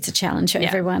 it's a challenge for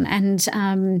everyone,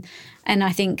 and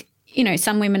I think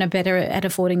some women are better at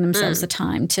affording themselves the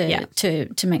time to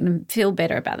make them feel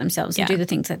better about themselves and do the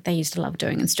things that they used to love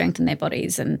doing and strengthen their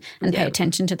bodies and pay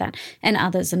attention to that, and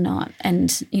others are not,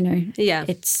 and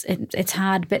it's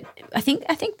hard, but I think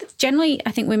generally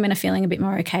women are feeling a bit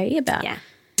more okay about. Yeah,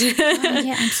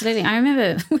 absolutely. I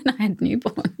remember when I had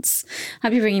newborns,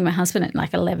 I'd be ringing my husband at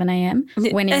like 11 a.m.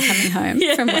 when he was coming home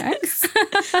from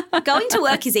work. Going to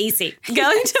work is easy.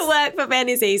 Going to work for men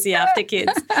is easy after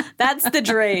kids. That's the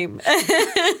dream.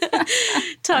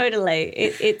 Totally.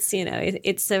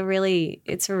 It's a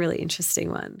really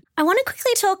interesting one. I want to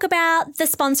quickly talk about the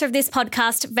sponsor of this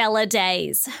podcast, Vela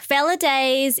Days. Vela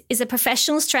Days is a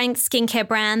professional strength skincare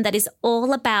brand that is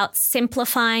all about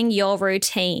simplifying your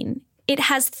routine. It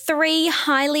has 3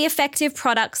 highly effective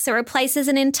products that replaces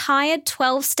an entire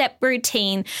 12-step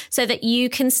routine so that you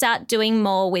can start doing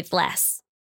more with less.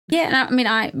 Yeah, and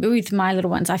I mean, with my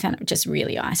little ones, I found it just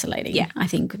really isolating. Yeah. I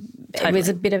think Totally.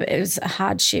 it was a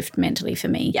hard shift mentally for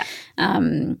me. Yeah.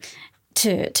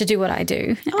 To do what I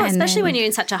do. Oh, especially when you're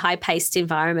in such a high-paced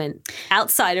environment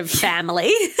outside of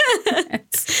family.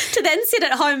 To then sit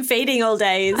at home feeding all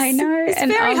day is I know. it's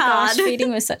and very hard. Gosh,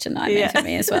 feeding was such a nightmare for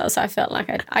me as well. So I felt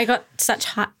like I got such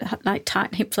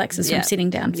tight hip flexors from sitting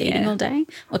down feeding all day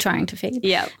or trying to feed.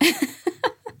 Yeah.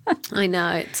 I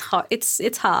know. It's hard.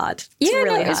 It's hard. It's Yeah,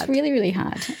 really no, it's hard. really, really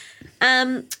hard.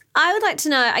 I would like to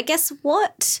know, I guess,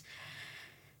 what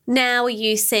now are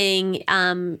you seeing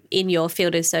in your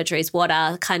field of surgeries? What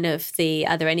are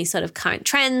are there any sort of current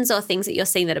trends or things that you're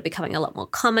seeing that are becoming a lot more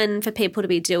common for people to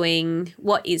be doing?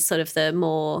 What is sort of the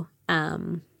more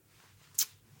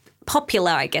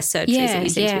popular, I guess, surgeries that you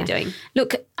seem to be doing?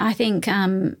 Look, I think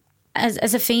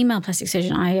as a female plastic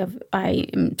surgeon, I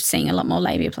am seeing a lot more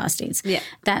labiaplasties. Yeah.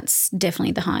 That's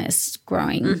definitely the highest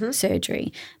growing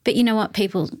surgery. But you know what?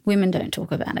 women don't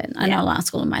talk about it. And I'll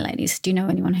ask all of my ladies, do you know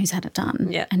anyone who's had it done?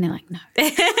 Yeah. And they're like, no.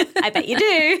 I bet you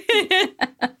do.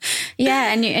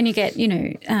 Yeah, and you get,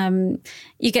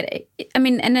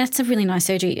 and that's a really nice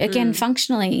surgery. Again,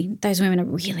 functionally, those women are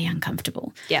really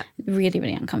uncomfortable. Yeah. Really,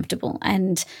 really uncomfortable.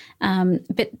 And,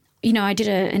 but I did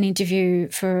an interview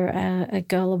for a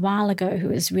girl a while ago who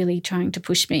was really trying to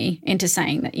push me into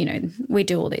saying that, we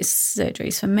do all these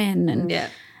surgeries for men.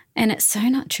 And it's so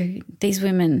not true. These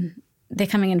women, they're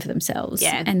coming in for themselves.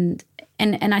 Yeah. And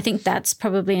I think that's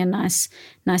probably a nice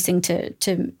thing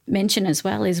to mention as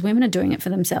well is women are doing it for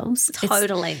themselves.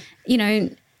 Totally.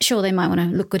 Sure, they might want to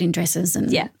look good in dresses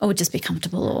or just be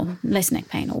comfortable or less neck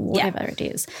pain or whatever it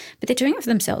is. But they're doing it for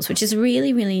themselves, which is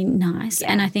really, really nice.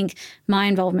 Yeah. And I think my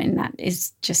involvement in that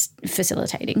is just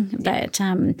facilitating. Yeah. But, so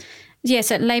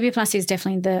labiaplasty is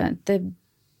definitely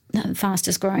the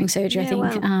fastest growing surgery, I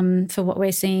think, for what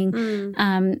we're seeing.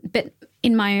 But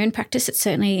in my own practice, it's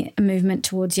certainly a movement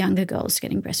towards younger girls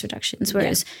getting breast reductions,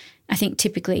 whereas I think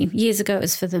typically years ago it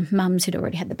was for the mums who'd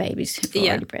already had the babies who'd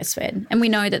already breastfed. And we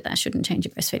know that shouldn't change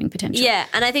your breastfeeding potential. Yeah,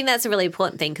 and I think that's a really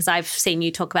important thing because I've seen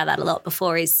you talk about that a lot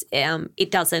before is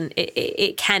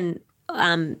it can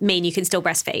mean you can still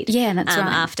breastfeed. Yeah, that's right.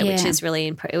 After, which is really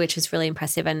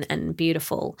impressive and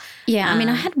beautiful. Yeah, I mean,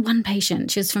 I had one patient.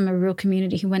 She was from a rural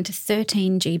community who went to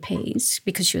 13 GPs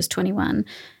because she was 21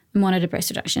 and wanted a breast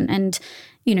reduction, and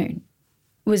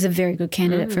was a very good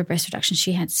candidate for a breast reduction.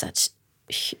 She had such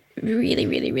really,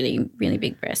 really, really, really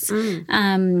big breasts,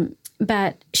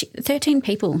 but 13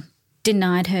 people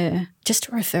denied her just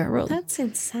a referral. That's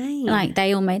insane. Like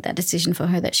they all made that decision for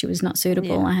her that she was not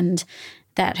suitable and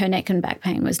that her neck and back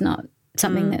pain was not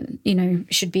something that,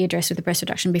 should be addressed with a breast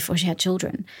reduction before she had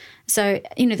children. So,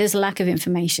 there's a lack of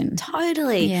information.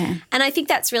 Totally. Yeah. And I think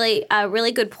that's really a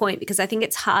really good point because I think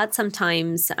it's hard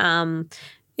sometimes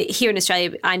here in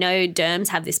Australia. I know derms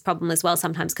have this problem as well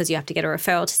sometimes because you have to get a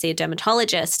referral to see a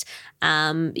dermatologist.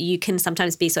 You can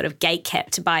sometimes be sort of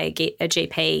gate-kept by a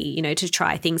GP, to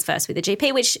try things first with a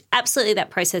GP, which absolutely that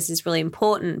process is really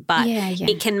important, but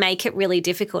it can make it really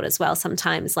difficult as well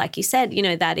sometimes. Like you said,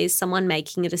 that is someone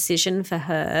making a decision for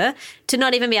her to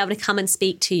not even be able to come and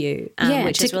speak to you,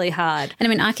 which is really hard. And I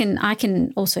mean, I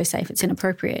can also say if it's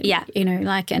inappropriate. Yeah.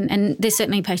 And there's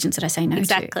certainly patients that I say no to.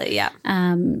 Exactly, yeah.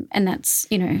 And that's,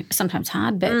 sometimes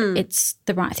hard, but it's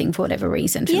the right thing for whatever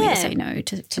reason for me to say no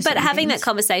to But having things. that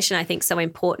conversation, I think, so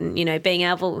important, being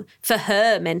able for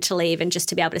her mentally even just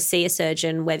to be able to see a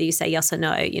surgeon, whether you say yes or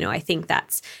no, I think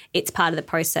it's part of the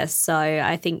process. So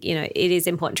I think, it is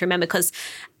important to remember because,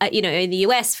 in the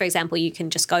US, for example, you can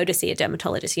just go to see a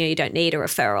dermatologist, you don't need a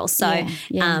referral. So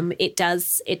it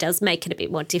does make it a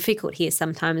bit more difficult here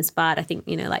sometimes. But I think,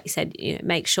 like you said,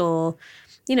 make sure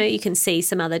you can see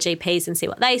some other GPs and see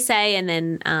what they say and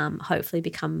then hopefully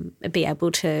be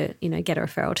able to, get a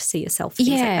referral to see yourself, things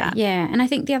like that. Yeah. And I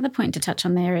think the other point to touch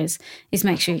on there is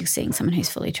make sure you're seeing someone who's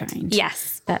fully trained.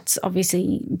 Yes. That's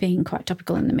obviously being quite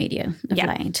topical in the media of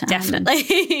late.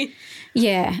 Definitely.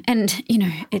 Yeah. And,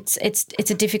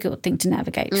 it's a difficult thing to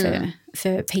navigate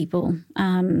for people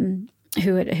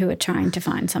who are trying to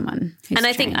find someone who's And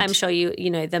I trained. think I'm sure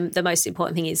the most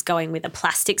important thing is going with a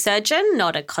plastic surgeon,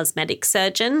 not a cosmetic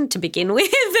surgeon to begin with.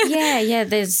 Yeah.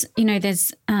 There's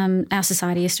our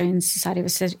society, Australian Society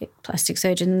of Plastic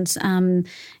Surgeons,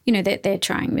 they're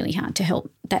trying really hard to help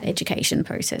that education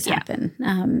process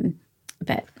happen.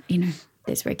 But,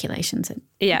 there's regulations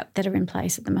that are in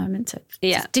place at the moment. So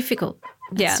it's difficult.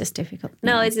 It's just difficult.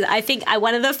 No, I think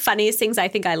one of the funniest things I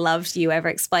think I loved you ever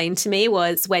explained to me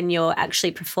was when you're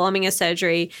actually performing a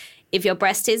surgery if your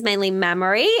breast is mainly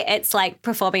mammary, it's like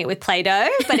performing it with Play-Doh.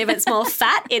 But if it's more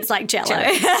fat, it's like Jello,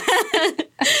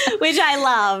 which I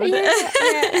love.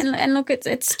 Yeah. And look,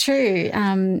 it's true.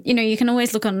 You can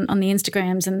always look on the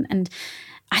Instagrams and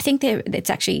I think it's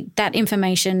actually that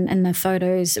information and the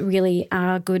photos really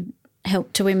are good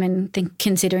help to women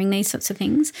considering these sorts of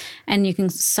things, and you can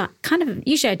kind of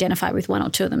usually identify with one or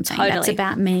two of them saying that's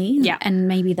about me, and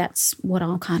maybe that's what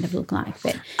I'll kind of look like.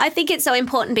 But I think it's so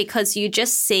important because you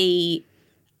just see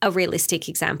a realistic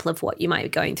example of what you might be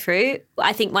going through.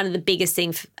 I think one of the biggest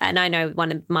things, and I know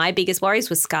one of my biggest worries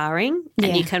was scarring,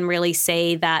 and you can really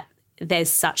see that there's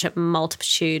such a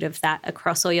multitude of that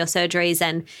across all your surgeries,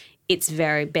 and it's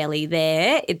very barely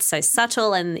there. It's so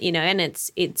subtle, and and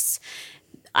it's.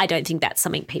 I don't think that's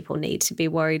something people need to be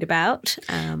worried about.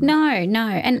 No.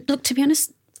 And look, to be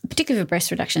honest, particularly for breast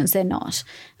reductions, they're not.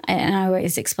 And I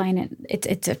always explain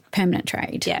it's a permanent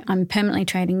trade. Yeah. I'm permanently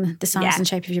trading the size and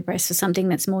shape of your breast for something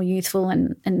that's more youthful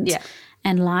and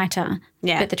lighter.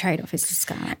 Yeah. But the trade-off is the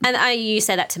scarring. And you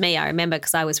said that to me, I remember,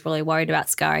 because I was really worried about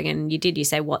scarring, and you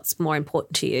say, what's more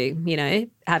important to you,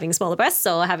 having smaller breasts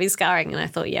or having scarring? And I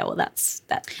thought,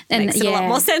 that makes a lot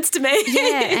more sense to me.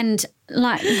 Yeah, and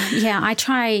I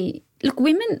try. Look,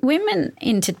 women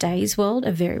in today's world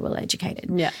are very well educated.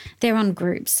 Yeah. They're on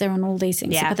groups, they're on all these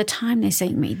things. Yeah. So by the time they're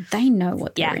seeing me, they know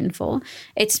what they're in for.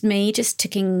 It's me just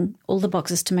ticking all the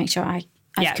boxes to make sure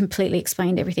I've completely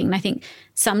explained everything. And I think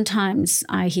sometimes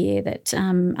I hear that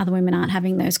other women aren't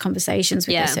having those conversations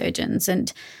with their surgeons,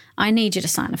 and I need you to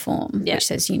sign a form which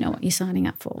says you know what you're signing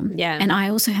up for. Yeah. And I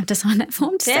also have to sign that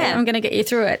form to say I'm going to get you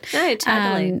through it. No,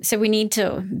 totally. So we need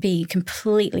to be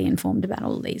completely informed about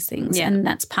all these things, and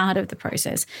that's part of the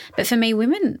process. But for me,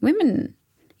 women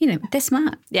they're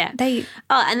smart. Yeah.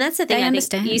 And that's the thing. I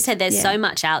think you said there's so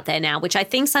much out there now, which I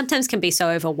think sometimes can be so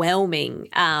overwhelming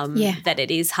that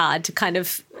it is hard to kind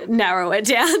of narrow it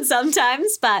down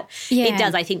sometimes. But it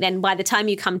does. I think then by the time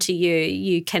you come to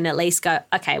you can at least go,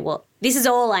 okay, well, this is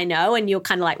all I know, and you're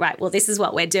kind of like, right, well, this is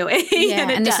what we're doing.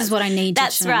 And this is what I need to know.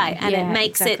 That's right. And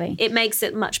it makes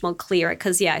it much more clearer,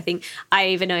 because, I think I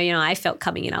even know, I felt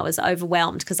coming in, I was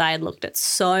overwhelmed because I had looked at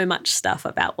so much stuff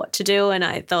about what to do, and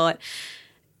I thought,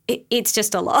 it's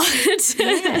just a lot.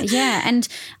 And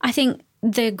I think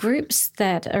the groups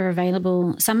that are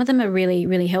available, some of them are really,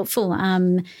 really helpful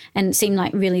and seem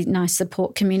like really nice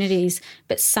support communities,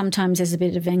 but sometimes there's a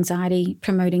bit of anxiety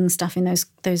promoting stuff in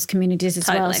those communities as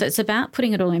well. So it's about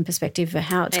putting it all in perspective for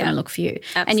how it's going to look for you.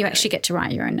 Absolutely. And you actually get to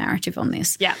write your own narrative on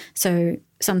this. Yeah. So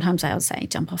sometimes I'll say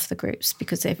jump off the groups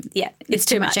because it's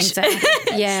too much anxiety.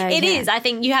 It is. I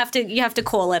think you have to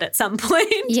call it at some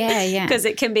point. Yeah. Because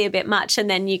it can be a bit much, and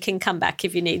then you can come back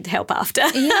if you need help after.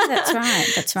 That's right.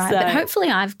 So, but hopefully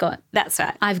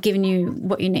I've given you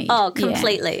what you need. Oh,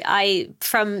 completely.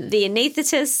 From the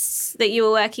anaesthetists that you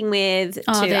were working with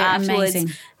to afterwards.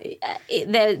 Amazing.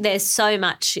 There's so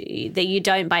much that you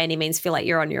don't by any means feel like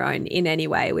you're on your own in any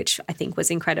way, which I think was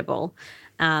incredible.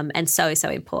 And so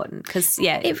important, because,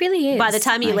 it really is. By the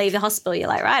time you leave the hospital, you're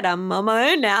like, right, I'm on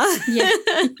my own now.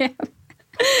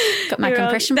 Got my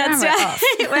compression bra off.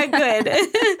 We're good.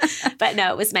 But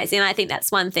no, it was amazing. And I think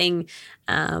that's one thing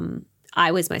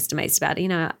I was most amazed about,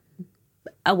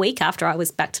 a week after I was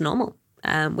back to normal.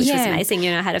 Which was amazing.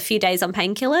 I had a few days on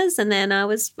painkillers, and then I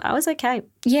was okay.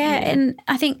 Yeah, and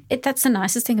I think that's the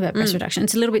nicest thing about breast reduction.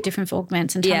 It's a little bit different for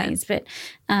augments and tummies, but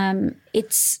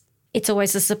it's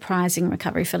always a surprising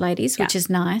recovery for ladies, which is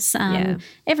nice.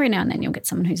 Every now and then you'll get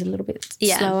someone who's a little bit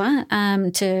slower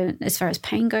as far as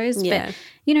pain goes. Yeah.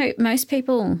 But, most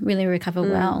people really recover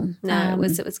well. No,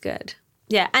 it was good.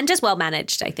 Yeah, and just well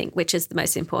managed, I think, which is the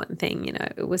most important thing.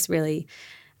 It was really,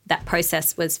 that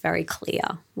process was very clear,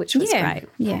 which was great.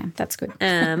 Yeah, that's good.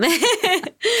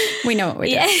 We know what we're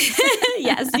doing.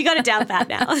 Yes, you got it down pat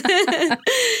now.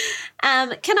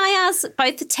 Can I ask,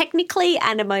 both technically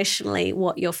and emotionally,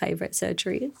 what your favourite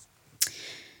surgery is?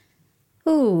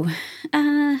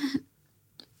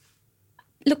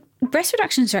 Look, breast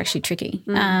reductions are actually tricky.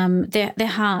 They're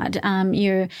hard.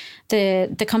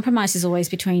 The compromise is always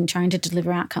between trying to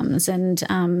deliver outcomes, and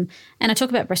I talk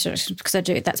about breast reductions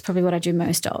because that's probably what I do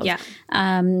most of. Yeah.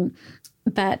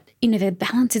 But, the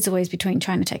balance is always between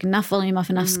trying to take enough volume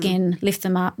off enough skin, lift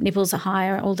them up, nipples are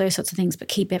higher, all those sorts of things, but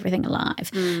keep everything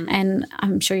alive. And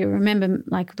I'm sure you remember,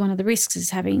 like, one of the risks is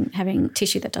having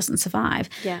tissue that doesn't survive.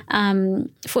 Yeah.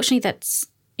 Fortunately, that's,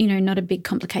 not a big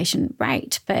complication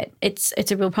rate, but it's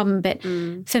a real problem. But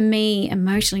for me,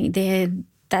 emotionally,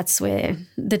 that's where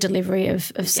the delivery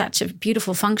of such a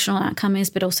beautiful functional outcome is,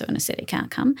 but also an aesthetic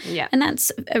outcome. Yeah. And that's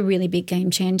a really big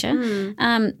game changer.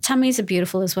 Tummies are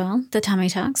beautiful as well, the tummy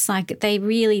tucks. Like, they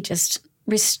really just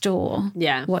restore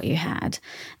what you had.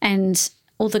 And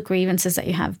all the grievances that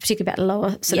you have, particularly about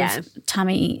lower sort of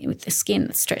tummy with the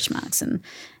skin, stretch marks and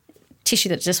tissue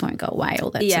that just won't go away, all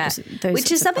that sort of, those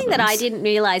which is something that I didn't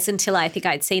realise until I think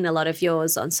I'd seen a lot of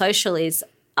yours on social is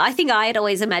I think I had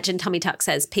always imagined tummy tucks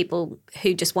as people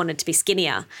who just wanted to be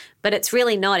skinnier, but it's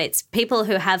really not. It's people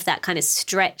who have that kind of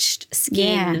stretched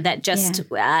skin that just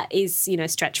is, you know,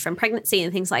 stretched from pregnancy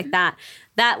and things like that.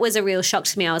 That was a real shock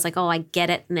to me. I was like, oh, I get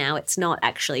it now. It's not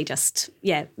actually just,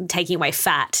 taking away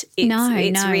fat.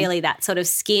 It's really that sort of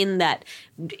skin that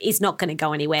is not going to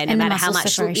go anywhere no matter how much.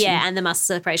 Separation. Yeah, and the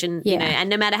muscle separation, you know, and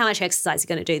no matter how much exercise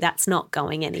you're going to do, that's not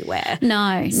going anywhere. No.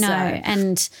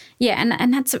 And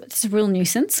that's a real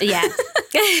nuisance. Yeah.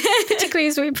 Particularly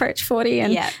as we approach 40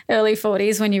 and early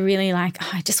 40s when you're really like, oh,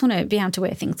 I just want to be able to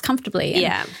wear things comfortably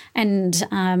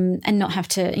and not have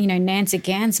to, you know, Nancy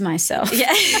Gans myself.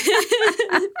 Yeah.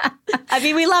 I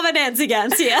mean, we love a Nancy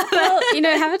Gans, Well, you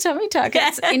know, have a tummy tuck.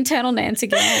 It's internal Nancy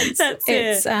Gans. That's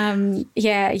it.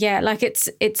 Like it's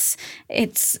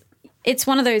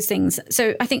one of those things.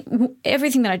 So I think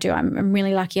everything that I do, I'm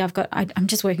really lucky. I'm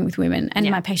just working with women and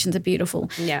my patients are beautiful.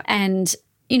 Yeah. And,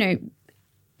 you know,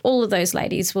 all of those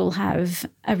ladies will have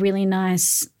a really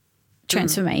nice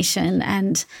transformation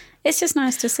and it's just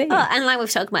nice to see. Oh, and like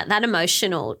we've talked about, that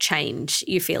emotional change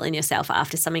you feel in yourself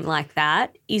after something like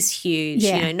that is huge.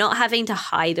 Yeah. You know, not having to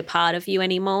hide a part of you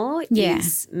anymore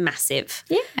is massive.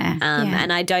 Yeah.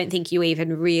 And I don't think you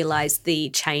even realise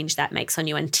the change that makes on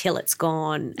you until it's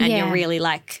gone and you're really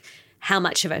like how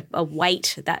much of a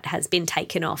weight that has been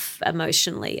taken off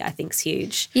emotionally, I think is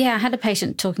huge. Yeah, I had a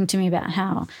patient talking to me about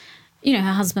how, you know,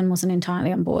 her husband wasn't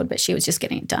entirely on board, but she was just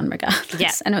getting it done regardless. Yeah.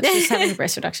 And she was having a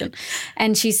breast reduction.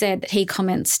 And she said that he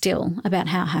comments still about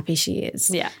how happy she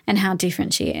is and how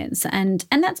different she is. And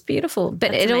that's beautiful.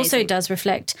 But it also does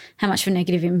reflect how much of a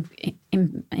negative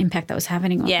impact that was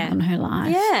having on her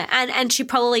life. Yeah. And she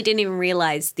probably didn't even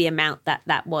realise the amount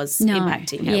that was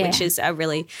impacting her, which is a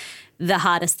really the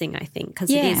hardest thing, I think, because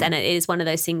it is. And it is one of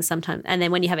those things sometimes. And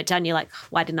then when you have it done, you're like,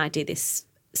 why didn't I do this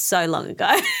so long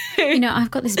ago? You know, I've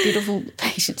got this beautiful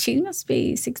patient. She must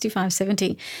be 65,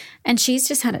 70, and she's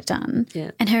just had it done.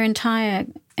 Yeah. And her entire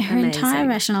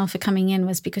rationale for coming in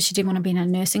was because she didn't want to be in a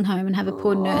nursing home and have a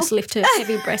poor nurse lift her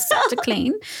heavy breasts up to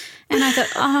clean. And I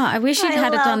thought, I wish you'd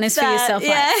had it done this for yourself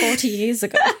like 40 years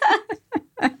ago.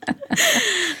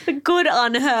 Good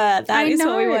on her. That is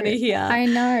what we want to hear. I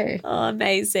know. Oh,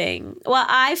 amazing. Well,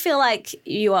 I feel like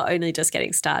you are only just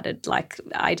getting started. Like,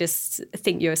 I just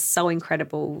think you're so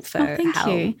incredible for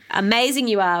how amazing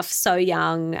you are, so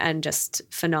young and just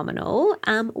phenomenal.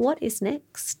 What is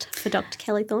next for Dr.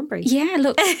 Kelly Thornbury? Yeah,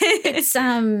 look, it's,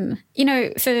 you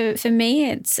know, for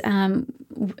me, it's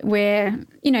we're,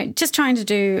 you know, just trying to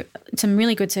do some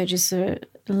really good surgeries for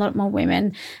a lot more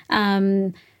women.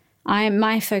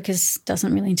 My focus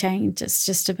doesn't really change. It's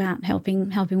just about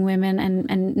helping women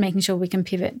and making sure we can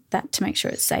pivot that to make sure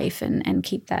it's safe and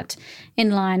keep that in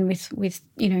line with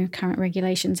you know, current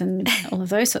regulations and all of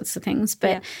those sorts of things.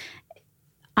 But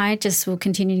I just will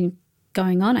continue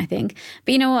going on, I think.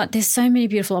 But you know what? There's so many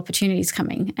beautiful opportunities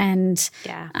coming and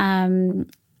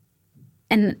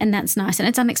and that's nice. And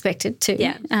it's unexpected too.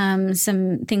 Yeah.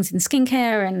 Some things in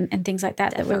skincare and things like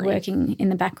that that we're working in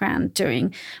the background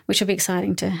doing, which will be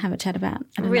exciting to have a chat about.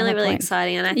 Really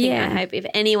exciting. And I think I hope if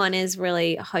anyone is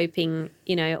really hoping,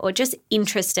 you know, or just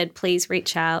interested, please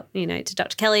reach out, you know, to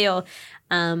Dr. Kelly or,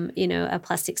 you know, a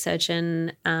plastic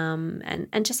surgeon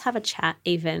and just have a chat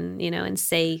even, you know, and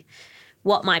see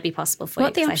what might be possible for you.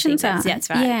 What the options are. That's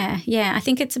right. Yeah. I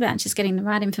think it's about just getting the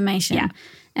right information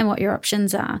and what your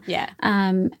options are. Yeah.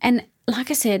 And like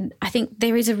I said, I think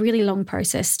there is a really long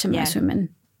process to most women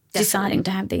deciding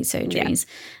to have these surgeries.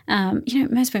 Yeah. You know,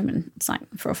 most women, it's like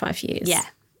 4 or 5 years. Yeah.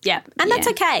 Yeah. And that's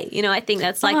okay. You know, I think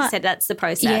that's, like you said, that's the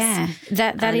process. Yeah,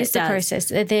 that is the process.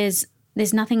 There's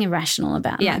nothing irrational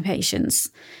about my patients.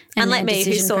 Unlike me,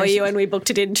 who saw you and we booked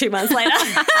it in 2 months later.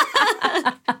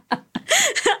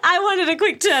 I wanted a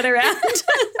quick turnaround.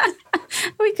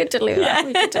 We could deliver.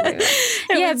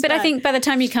 But I think by the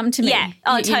time you come to me,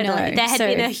 totally. You know, there had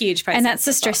been a huge process. And that's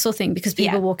the stressful thing because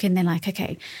people walk in, they're like,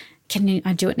 okay, can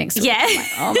I do it next week? Yeah. I'm like,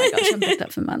 oh my gosh, I'm booked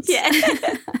up for months. Yeah.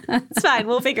 It's fine.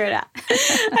 We'll figure it out.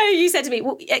 You said to me,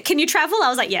 well, can you travel? I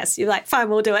was like, yes. You're like, fine,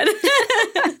 we'll do it.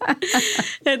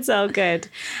 It's all good.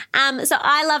 So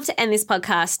I love to end this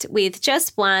podcast with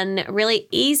just one really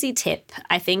easy tip,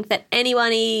 I think, that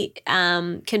anyone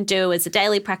can do as a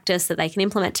daily practice that they can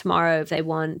implement tomorrow if they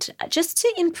want, just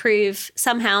to improve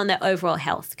somehow in their overall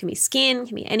health. It can be skin,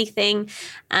 can be anything.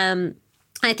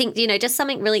 I think, just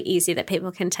something really easy that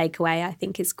people can take away, I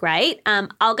think is great.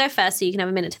 I'll go first so you can have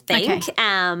a minute to think. Okay.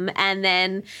 And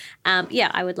then,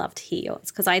 I would love to hear yours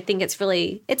because I think it's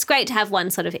great to have one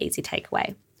sort of easy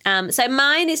takeaway. So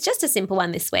mine is just a simple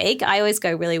one this week. I always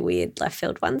go really weird left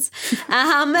field ones.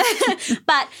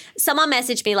 But someone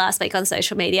messaged me last week on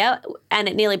social media and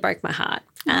it nearly broke my heart.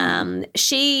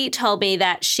 She told me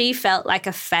that she felt like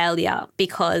a failure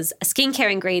because a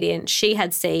skincare ingredient she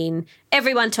had seen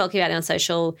everyone talking about it on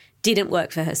social didn't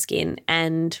work for her skin.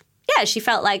 And she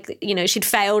felt like, she'd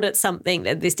failed at something,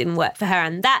 that this didn't work for her.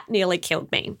 And that nearly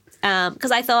killed me. Because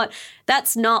I thought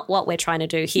that's not what we're trying to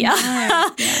do here.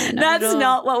 No, that's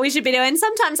not what we should be doing.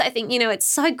 Sometimes I think, it's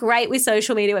so great with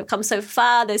social media. We've come so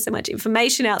far. There's so much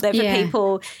information out there for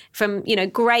people from,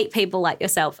 great people like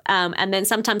yourself. And then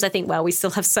sometimes I think, well, we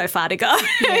still have so far to go.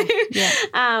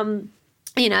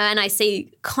 And I see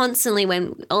constantly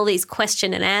when all these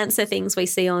question and answer things we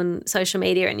see on social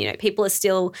media and, people are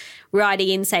still writing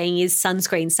in saying, is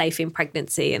sunscreen safe in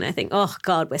pregnancy? And I think, oh,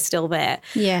 God, we're still there.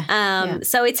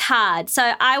 So it's hard.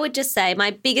 So I would just say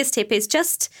my biggest tip is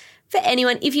just for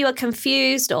anyone, if you are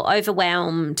confused or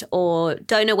overwhelmed or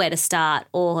don't know where to start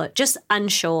or just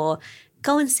unsure,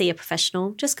 go and see a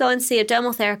professional. Just go and see a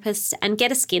dermal therapist and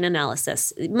get a skin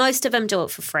analysis. Most of them do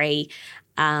it for free.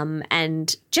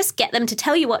 And just get them to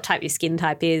tell you what type your skin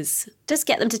type is. Just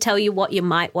get them to tell you what you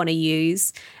might want to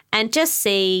use and just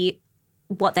see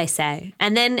what they say.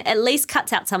 And then at least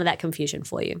cuts out some of that confusion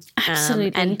for you.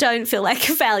 Absolutely. And don't feel like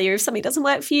a failure if something doesn't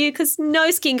work for you because no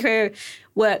skincare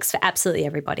works for absolutely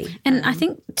everybody. And I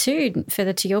think too,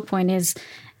 further to your point is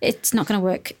it's not going to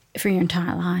work for your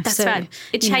entire life. That's right.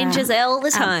 It changes all the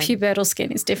time. Our pubertal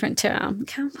skin is different to our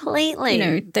completely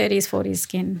 30s, 40s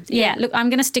skin. Yeah. Look, I'm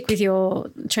going to stick with your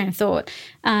train of thought.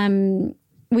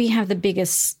 We have the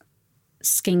biggest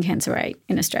skin cancer rate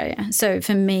in Australia. So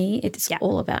for me, it's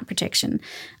all about protection.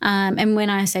 And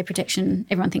when I say protection,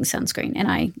 everyone thinks sunscreen,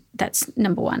 and that's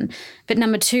number one. But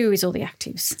number two is all the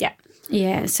actives. Yeah.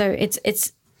 Yeah. So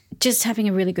it's just having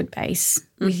a really good base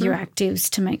with your actives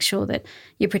to make sure that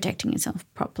you're protecting yourself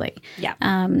properly. Yeah.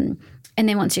 And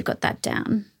then once you've got that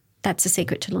down, that's the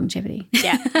secret to longevity.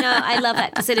 Yeah. No, I love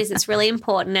that because it's really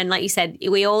important. And like you said,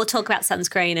 we all talk about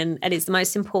sunscreen and it is the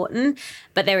most important,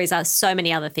 but there is so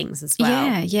many other things as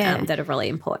well that are really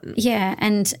important. Yeah.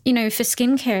 And, for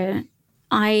skincare,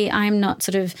 I'm not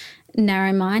sort of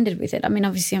narrow-minded with it. I mean,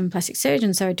 obviously I'm a plastic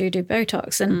surgeon, so I do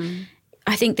Botox and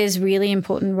I think there's really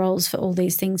important roles for all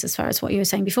these things as far as what you were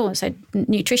saying before. So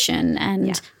nutrition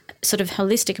and sort of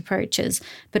holistic approaches,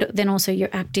 but then also your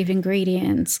active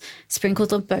ingredients,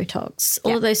 sprinkles of Botox,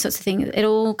 all of those sorts of things. It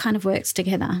all kind of works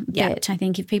together. Yeah. But I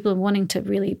think if people are wanting to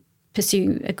really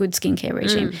pursue a good skincare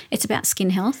regime, it's about skin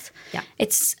health. Yeah.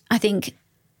 I think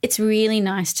it's really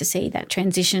nice to see that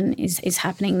transition is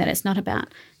happening, that it's not about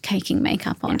caking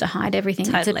makeup on to hide everything.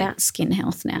 Totally. It's about skin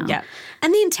health now. Yeah.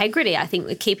 And the integrity, I think,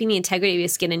 with keeping the integrity of your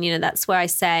skin. And, that's where I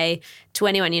say to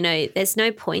anyone, there's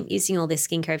no point using all this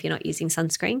skincare if you're not using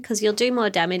sunscreen because you'll do more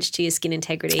damage to your skin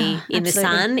integrity in the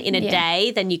sun in a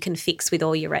day than you can fix with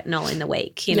all your retinol in the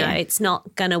week. You know, it's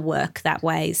not going to work that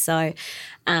way. So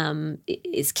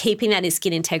it's keeping that in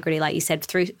skin integrity, like you said,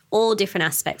 through all different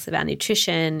aspects of our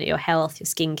nutrition, your health, your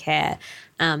skincare.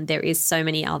 There is so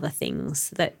many other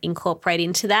things that incorporate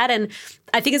into that. And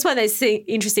I think it's one of those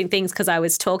interesting things because I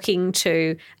was talking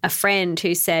to a friend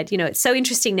who said, it's so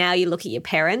interesting now you look at your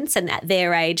parents and at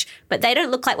their age, but they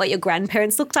don't look like what your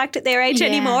grandparents looked like at their age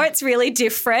anymore. It's really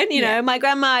different. You know, my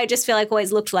grandma, I just feel like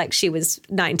always looked like she was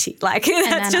 90. Like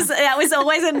that was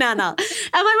always a nana. And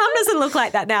my mum doesn't look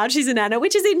like that now. She's a nana,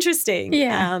 which is interesting.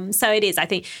 Yeah. So it is. I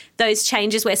think those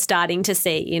changes we're starting to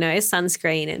see,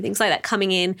 sunscreen and things like that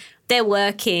coming in, they're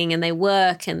working and they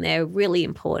work and they're really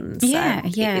important. So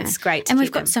it's great to And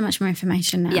we've got so much more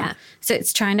information now. Yeah. So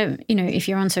it's trying to, if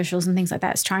you're on socials and things like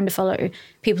that, it's trying to follow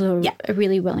people who are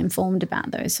really well informed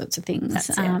about those sorts of things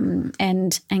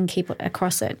and keep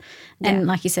across it. And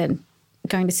like you said,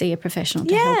 going to see a professional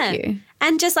to help you.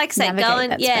 And just like I said, go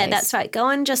and space. that's right. Go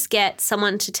and just get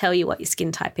someone to tell you what your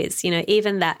skin type is.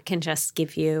 Even that can just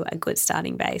give you a good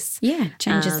starting base. Yeah,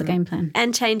 changes the game plan.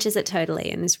 And changes it totally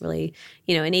and is really,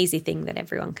 an easy thing that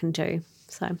everyone can do.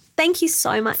 So thank you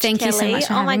so much, Kelly. You so much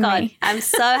for having God, me. I'm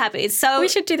so happy. It's so we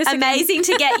should do this amazing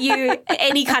to get you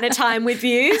any kind of time with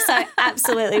you. So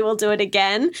absolutely we'll do it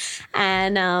again.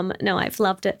 And no, I've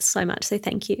loved it so much. So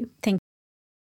thank you. Thank you.